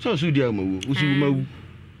so dia mawu usu mawu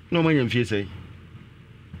no man yamfie sei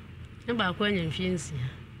na ba ko yamfie nsi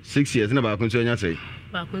 6 years na ba ko nso nya sei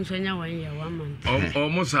ba ko nso nya 1 year 1 month o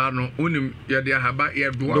musa no unim ye de ahaba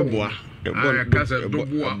ye doa ya kasa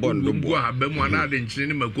doboa ahaba mu ana de nchine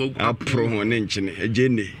ne maku apro ho ne nchine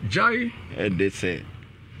ejene jai e de se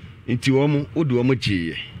nti wo mu odu wo mu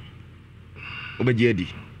chiye obegye adi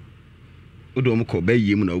odu wo mu ko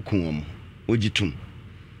bayi mu na okun wo mu ogitum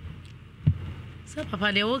so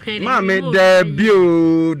papa de wo kan ma me da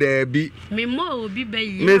bi me mo obi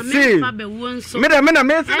bayi me fa be wo nso me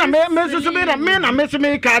so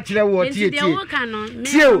me ka kire wo tie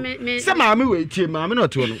se ma me we tie ma me no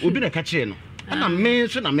to no obi na ka kire no na me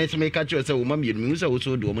so me ka kire se wo ma me nu se wo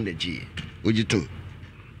so do mo na ji ogitum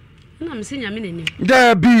na me se nya me nanim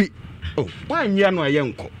da bi oh wan ya no aye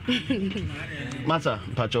nko masa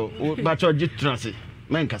pacho jitrase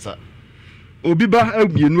men kasa obi ba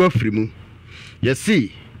abienu afiri mu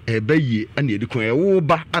yesi ebayi ana edikon ewo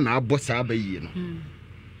ba ana abo sa abayi no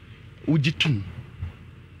ugitum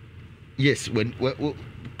yes when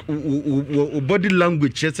body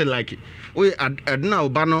language just like we adna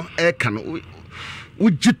oba no e kan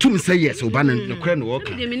ugitum say yes oba no kra no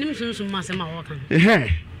woka de minim sunsun ma se ma woka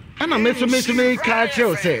ana me ka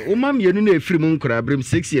che say o mam yenu na efiri mu nkora brem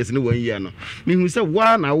 6 years no 1 year no me hu say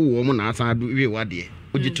wa na wo mu na asan ado we wade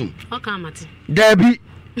ugitum oka mate dabi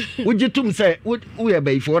ugitum say we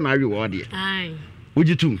abayifo na awe wo de ai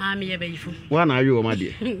ugitum me abayifo wa na awe wo ma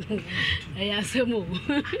de ya semo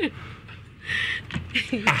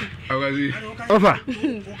awazi ofa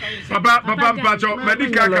papa pacho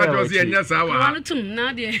medical card was enya sawa wanutum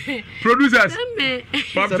na de producers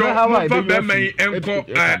pacho fa be mai enko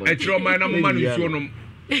echiro man na mama no so no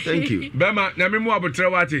thank you bema na me mu abotre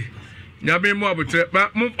wate nyabe mu abotre ba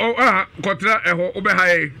kotra eho obe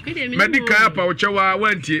haye medical pa wo chewa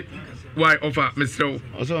wantie why offer Mr.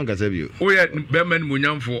 Also on Gazebio. Oh yeah, Beman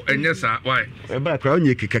Munyamfo and yes, why? A background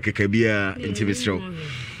you kika bia into Mr.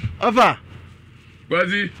 Offer.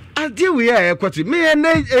 Was he? I deal we are quite me and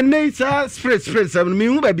Nasa spread 7 me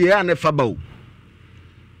who be an fabo.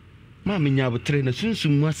 Mammy Yab trainer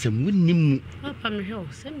soon was some winning. Papa me ho,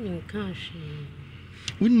 send me cash.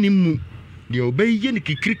 Winning. The obey yen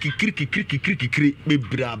cricky be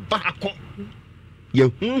bra bako. Ye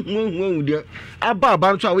dear Abba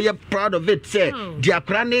we are proud of it, say dear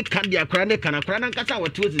chronic can a chronic kasa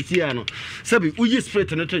what was the Siano. Sabi, we just spread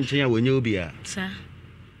an attention when you be a sir.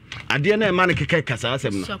 I dear man kasa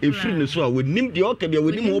if you so would name the okay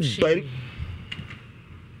with him by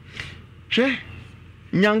Che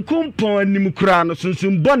Yankum pon Nimukrano,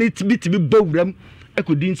 some bonnet bit to be bowed I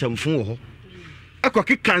could din some for I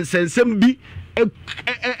could cancel some be a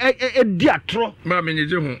diatro. Mammy, you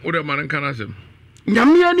do man can ask him.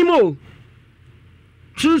 Nyame animo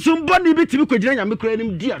sunsun boni bitimi kogina nyame kura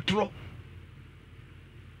nim diatro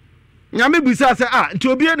nyame bisa se nti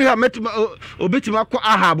obi enu ha metima obetima akọ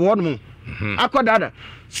ahab won mu akọ dada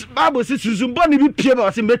bible se sunsun boni bi pie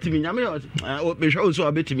ba se metimi nyame o behwe so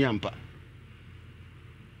obetimi ampa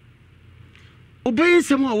obeyi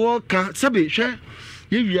sem a wo ka sabe hwe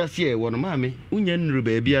ye wiase e won maame unya nuru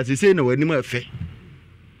ba bia se sei na wanim afe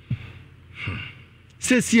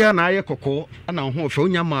Sesia na aye kokko ana ho fe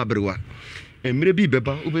onya ma abrewa emre bi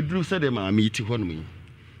beba obeduru se de ma miti ho no mu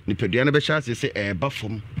ni pedua na be sha se eba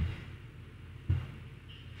fom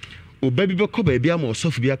obabi be ko ba bia ma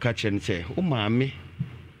osofu bi aka kire ne se o maame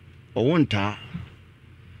o wonta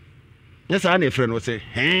nyesa na efre no se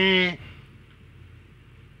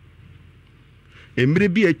emre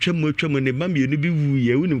bi atwam ne mamienu bi wu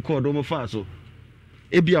ye wunim ko do mo fa so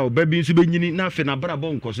ebia obabi nso benyini na afi na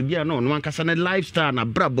brabo nkoso bia na ono ankasa na lifestyle na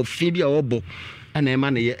brabo fi bia obo ana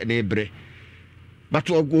ema ne ebre but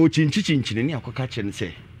o chinchichinchini ne akoka kyen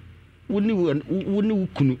se woni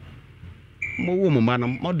wukunu mo wo mo mana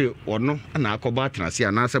mo de ono ana akoba atenase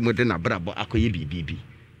ana asa mo de na brabo akoye bibibi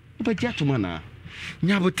ba ji atoma na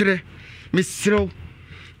nyabotre misrew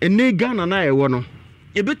ene Ghana na ewo no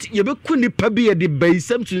yebe kuni pa bia de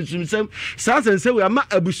baisam sunsunsam sasense we ama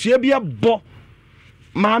abusua bia bo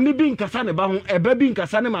maame bi nkasa ne ba ho eba bi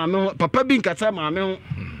nkasa ne maame ho papa bi nkasa maame ho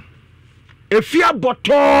efia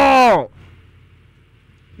botɔ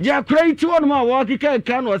ya create one ma wo keka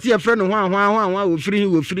ka no se efre no hwan wo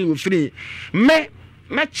free me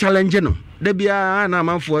challenge no da bia na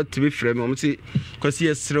amanfo to be frɛ me se kwasi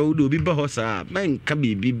esrɛ wo do obi ba ho saa men ka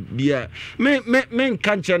bibi bia men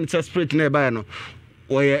kan chen spirit na ba no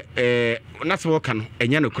oye na se wo ka no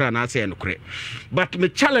enya no kura na ase no kure but me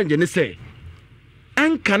challenge ne say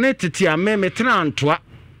an connect a me tena antoa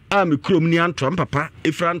a me krom ni antoa papa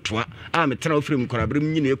efra antoa a me tena ofrem korabere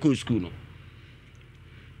nyina ekɔ school no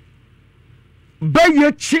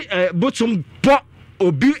baye chi botum bo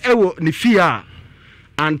obi ewo ne fia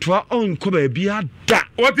antoa onko ba bia da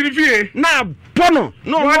wotiri fie na bono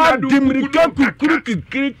no wa dimrika kukuru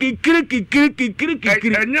kikiri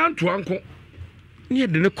enya antoa nko ne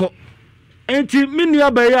de ne kɔ enti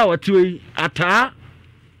minua baye a watoi ata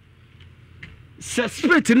se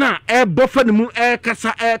spirit na bofa ne mu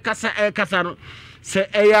kasa no se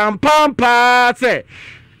eyampampa se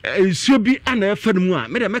nsuo bi ana efa ne mu a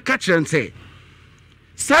me de meka kyerɛ nse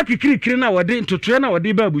saki kirikiri na wode ntotoe na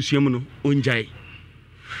wode ba abusuam no onjai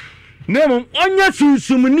nemo onya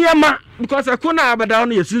sunsum niema because akona abada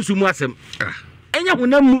no yesunsum asem enya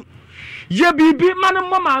honam ye bibi mane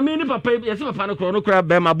mo maame ni papa yesi papa no kro no kra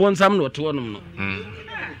be ma bonsam no to wonom no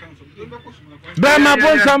be ma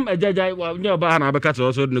bonsam ejajai wa nya ba na abeka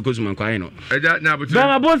to so ne kosuma kwan no eja nya abotu be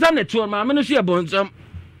ma bonsam ne to maame no so ye bonsam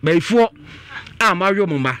baifo a ma hwo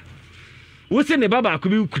mma wo se ne baba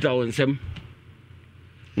akobi kuta wonsam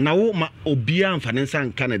na wo ma obia amfane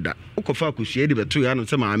nsan Canada ukofa akohua de beto ya no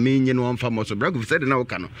se ma amenye no amfa mo so brago said na wo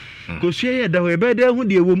ka no kohua ye da ho ebe da hu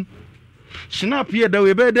de ewom snap ye da ho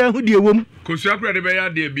ebe da hu de ewom kohua kura de be ya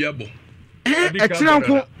de bia bo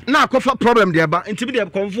etinanko na akofa problem de ba ntibi de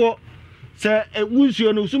konfo se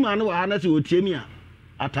wunsuo no suma no wa na se otiemi a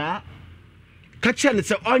ata ka che ne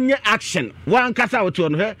se onye action wan kasa woto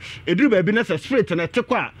no he eduru ba bi na se spirit na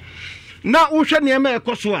tekwa na wohwe ne ema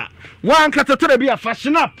ekoso a wan kata tore bi a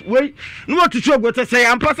fashion up we no wotutu ogote se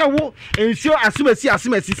ya mpasa wo ensio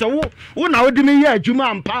asemasi se wo na wodi me ya adwuma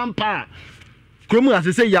ampa kromu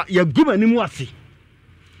asese ya guma ni mu ase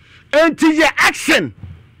enti ye action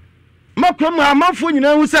makromu amafo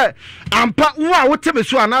nyina hu se ampa wo a wotebe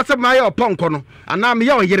so anase ma ya oponko no ana me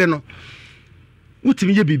ya oyere no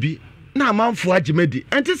wotimi ye bibi na amafo agimedi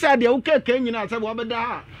enti se ade wo keke nyina se wo beda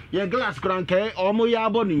ha ye glass kranke omo ya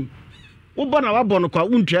aboni wo bona wa bono kwa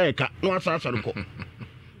wuntua eka no asasa no ko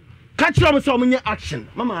ka kira mo se omunye action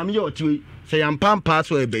mama me ye otiwe se ya mpampa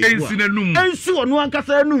so ebe ensi wonu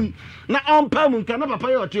ankasa num na ompa mu nka na papa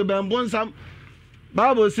ye otiwe be mbonsam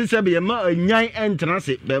Bible says be ma nyan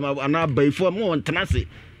entrance be ma ana baifo mo entrance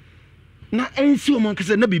na ensi o mo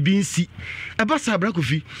nkese na bibi nsi eba sa bra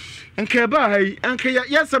kofi enka ba hai enka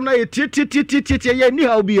ya sam na ye tie ya ni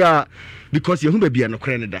ha bia because ye hu ba bia no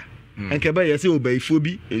kre ne da enka ba ye se o baifo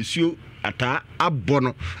bi ensuo ata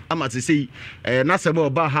abono ama se sei na se ba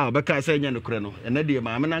oba ha obeka se nya no kre no ena de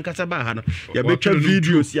ma me na nkasa ba ha no ya betwa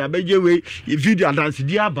videos ya beje we video dance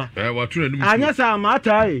di aba watu na dum anya sa ma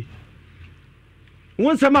ata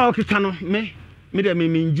won sama okeka no me de me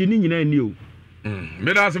ngini nyina ni o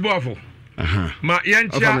me da se boafo ma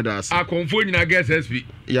yenchia akonfo nyina guest SP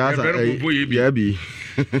ya sa ya bi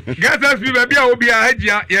guest SP be bia obi a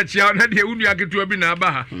hajia ya chia na de unu aketu bi na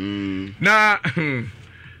aba ha na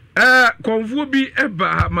konfo bi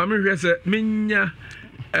eba ma me hwe se menya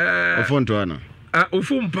ofonto ana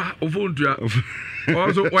ofumpa ofonto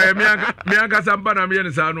also why me aka samba na me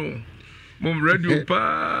ne sa no mom radio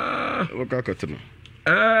pa wakakatno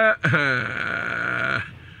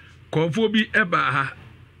konfo bi eba ha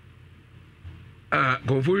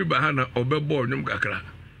konfo bi ba ha na obebo nyum kakra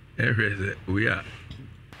ehweze we a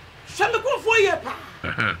shambe konfo ye pa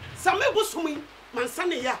same busumi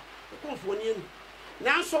mansane ya konfo ni enu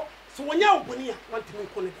nanso so wonya oboni a wantimi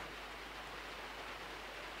ko ne da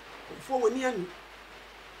konfo woni anu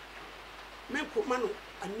men ko mano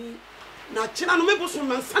ani na china no me busumi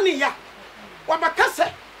mansane ya wabakase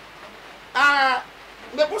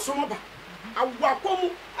mebo somo ba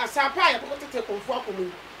awakomu asapa ya tete konfo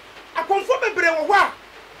akomu akonfo bebre wo ho a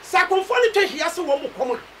sa konfo ni twehia se wo mu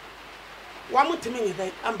komo wa mu timi nye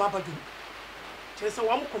dai amba badu chese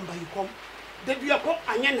wa mu komba yikom de dua ko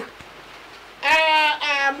anyana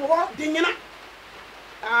mo ho denyina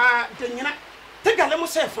denyina tegale mu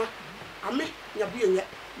sefa ame nyabuye nye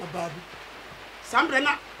na babu sambre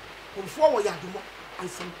na konfo wo ya dumo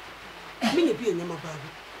ansam minye bi nye mababu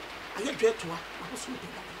anye dwetoa abosu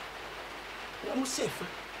tegale wa mu sefa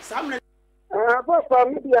sambre papa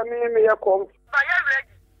media me ya kom ba ya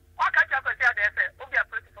ready waka cha kwesi ade se obi a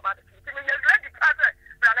pretty for bad me ya ready ka se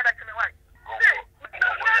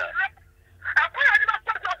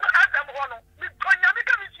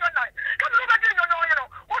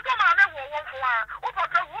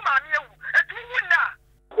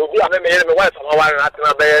me wife from one and I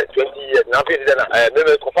be 20 years. Now feel that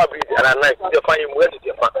me ko fa breed and night the fine mu and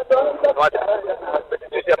the fa. What?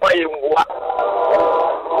 It's the fine mu wa.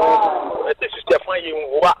 It's the fine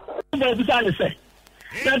mu wa. Be done say.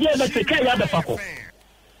 Na dia be take ya be fa ko.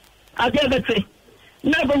 Ade be say.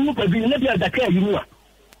 Na be mu ko bi na dia da ka yi mu a.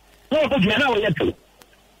 No ko dia na wo ye.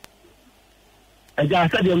 Eja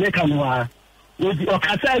said you make am wa. You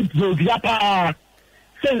okasa do dia pa.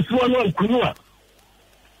 Sense one on kunua.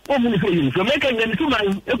 What will you so make them to my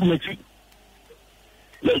egumechi?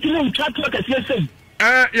 Let you chat like a CSM.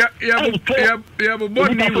 Yeah, but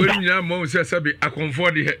what name will you know? Sabi, I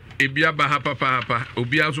comfort the Ebia Baha Papa,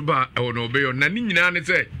 Obia Suba, or no Bay, or Nanina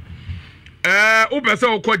say. Upasa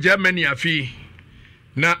Oko Germany a fee.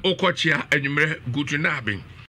 Na Okochia and you may go to Nabin.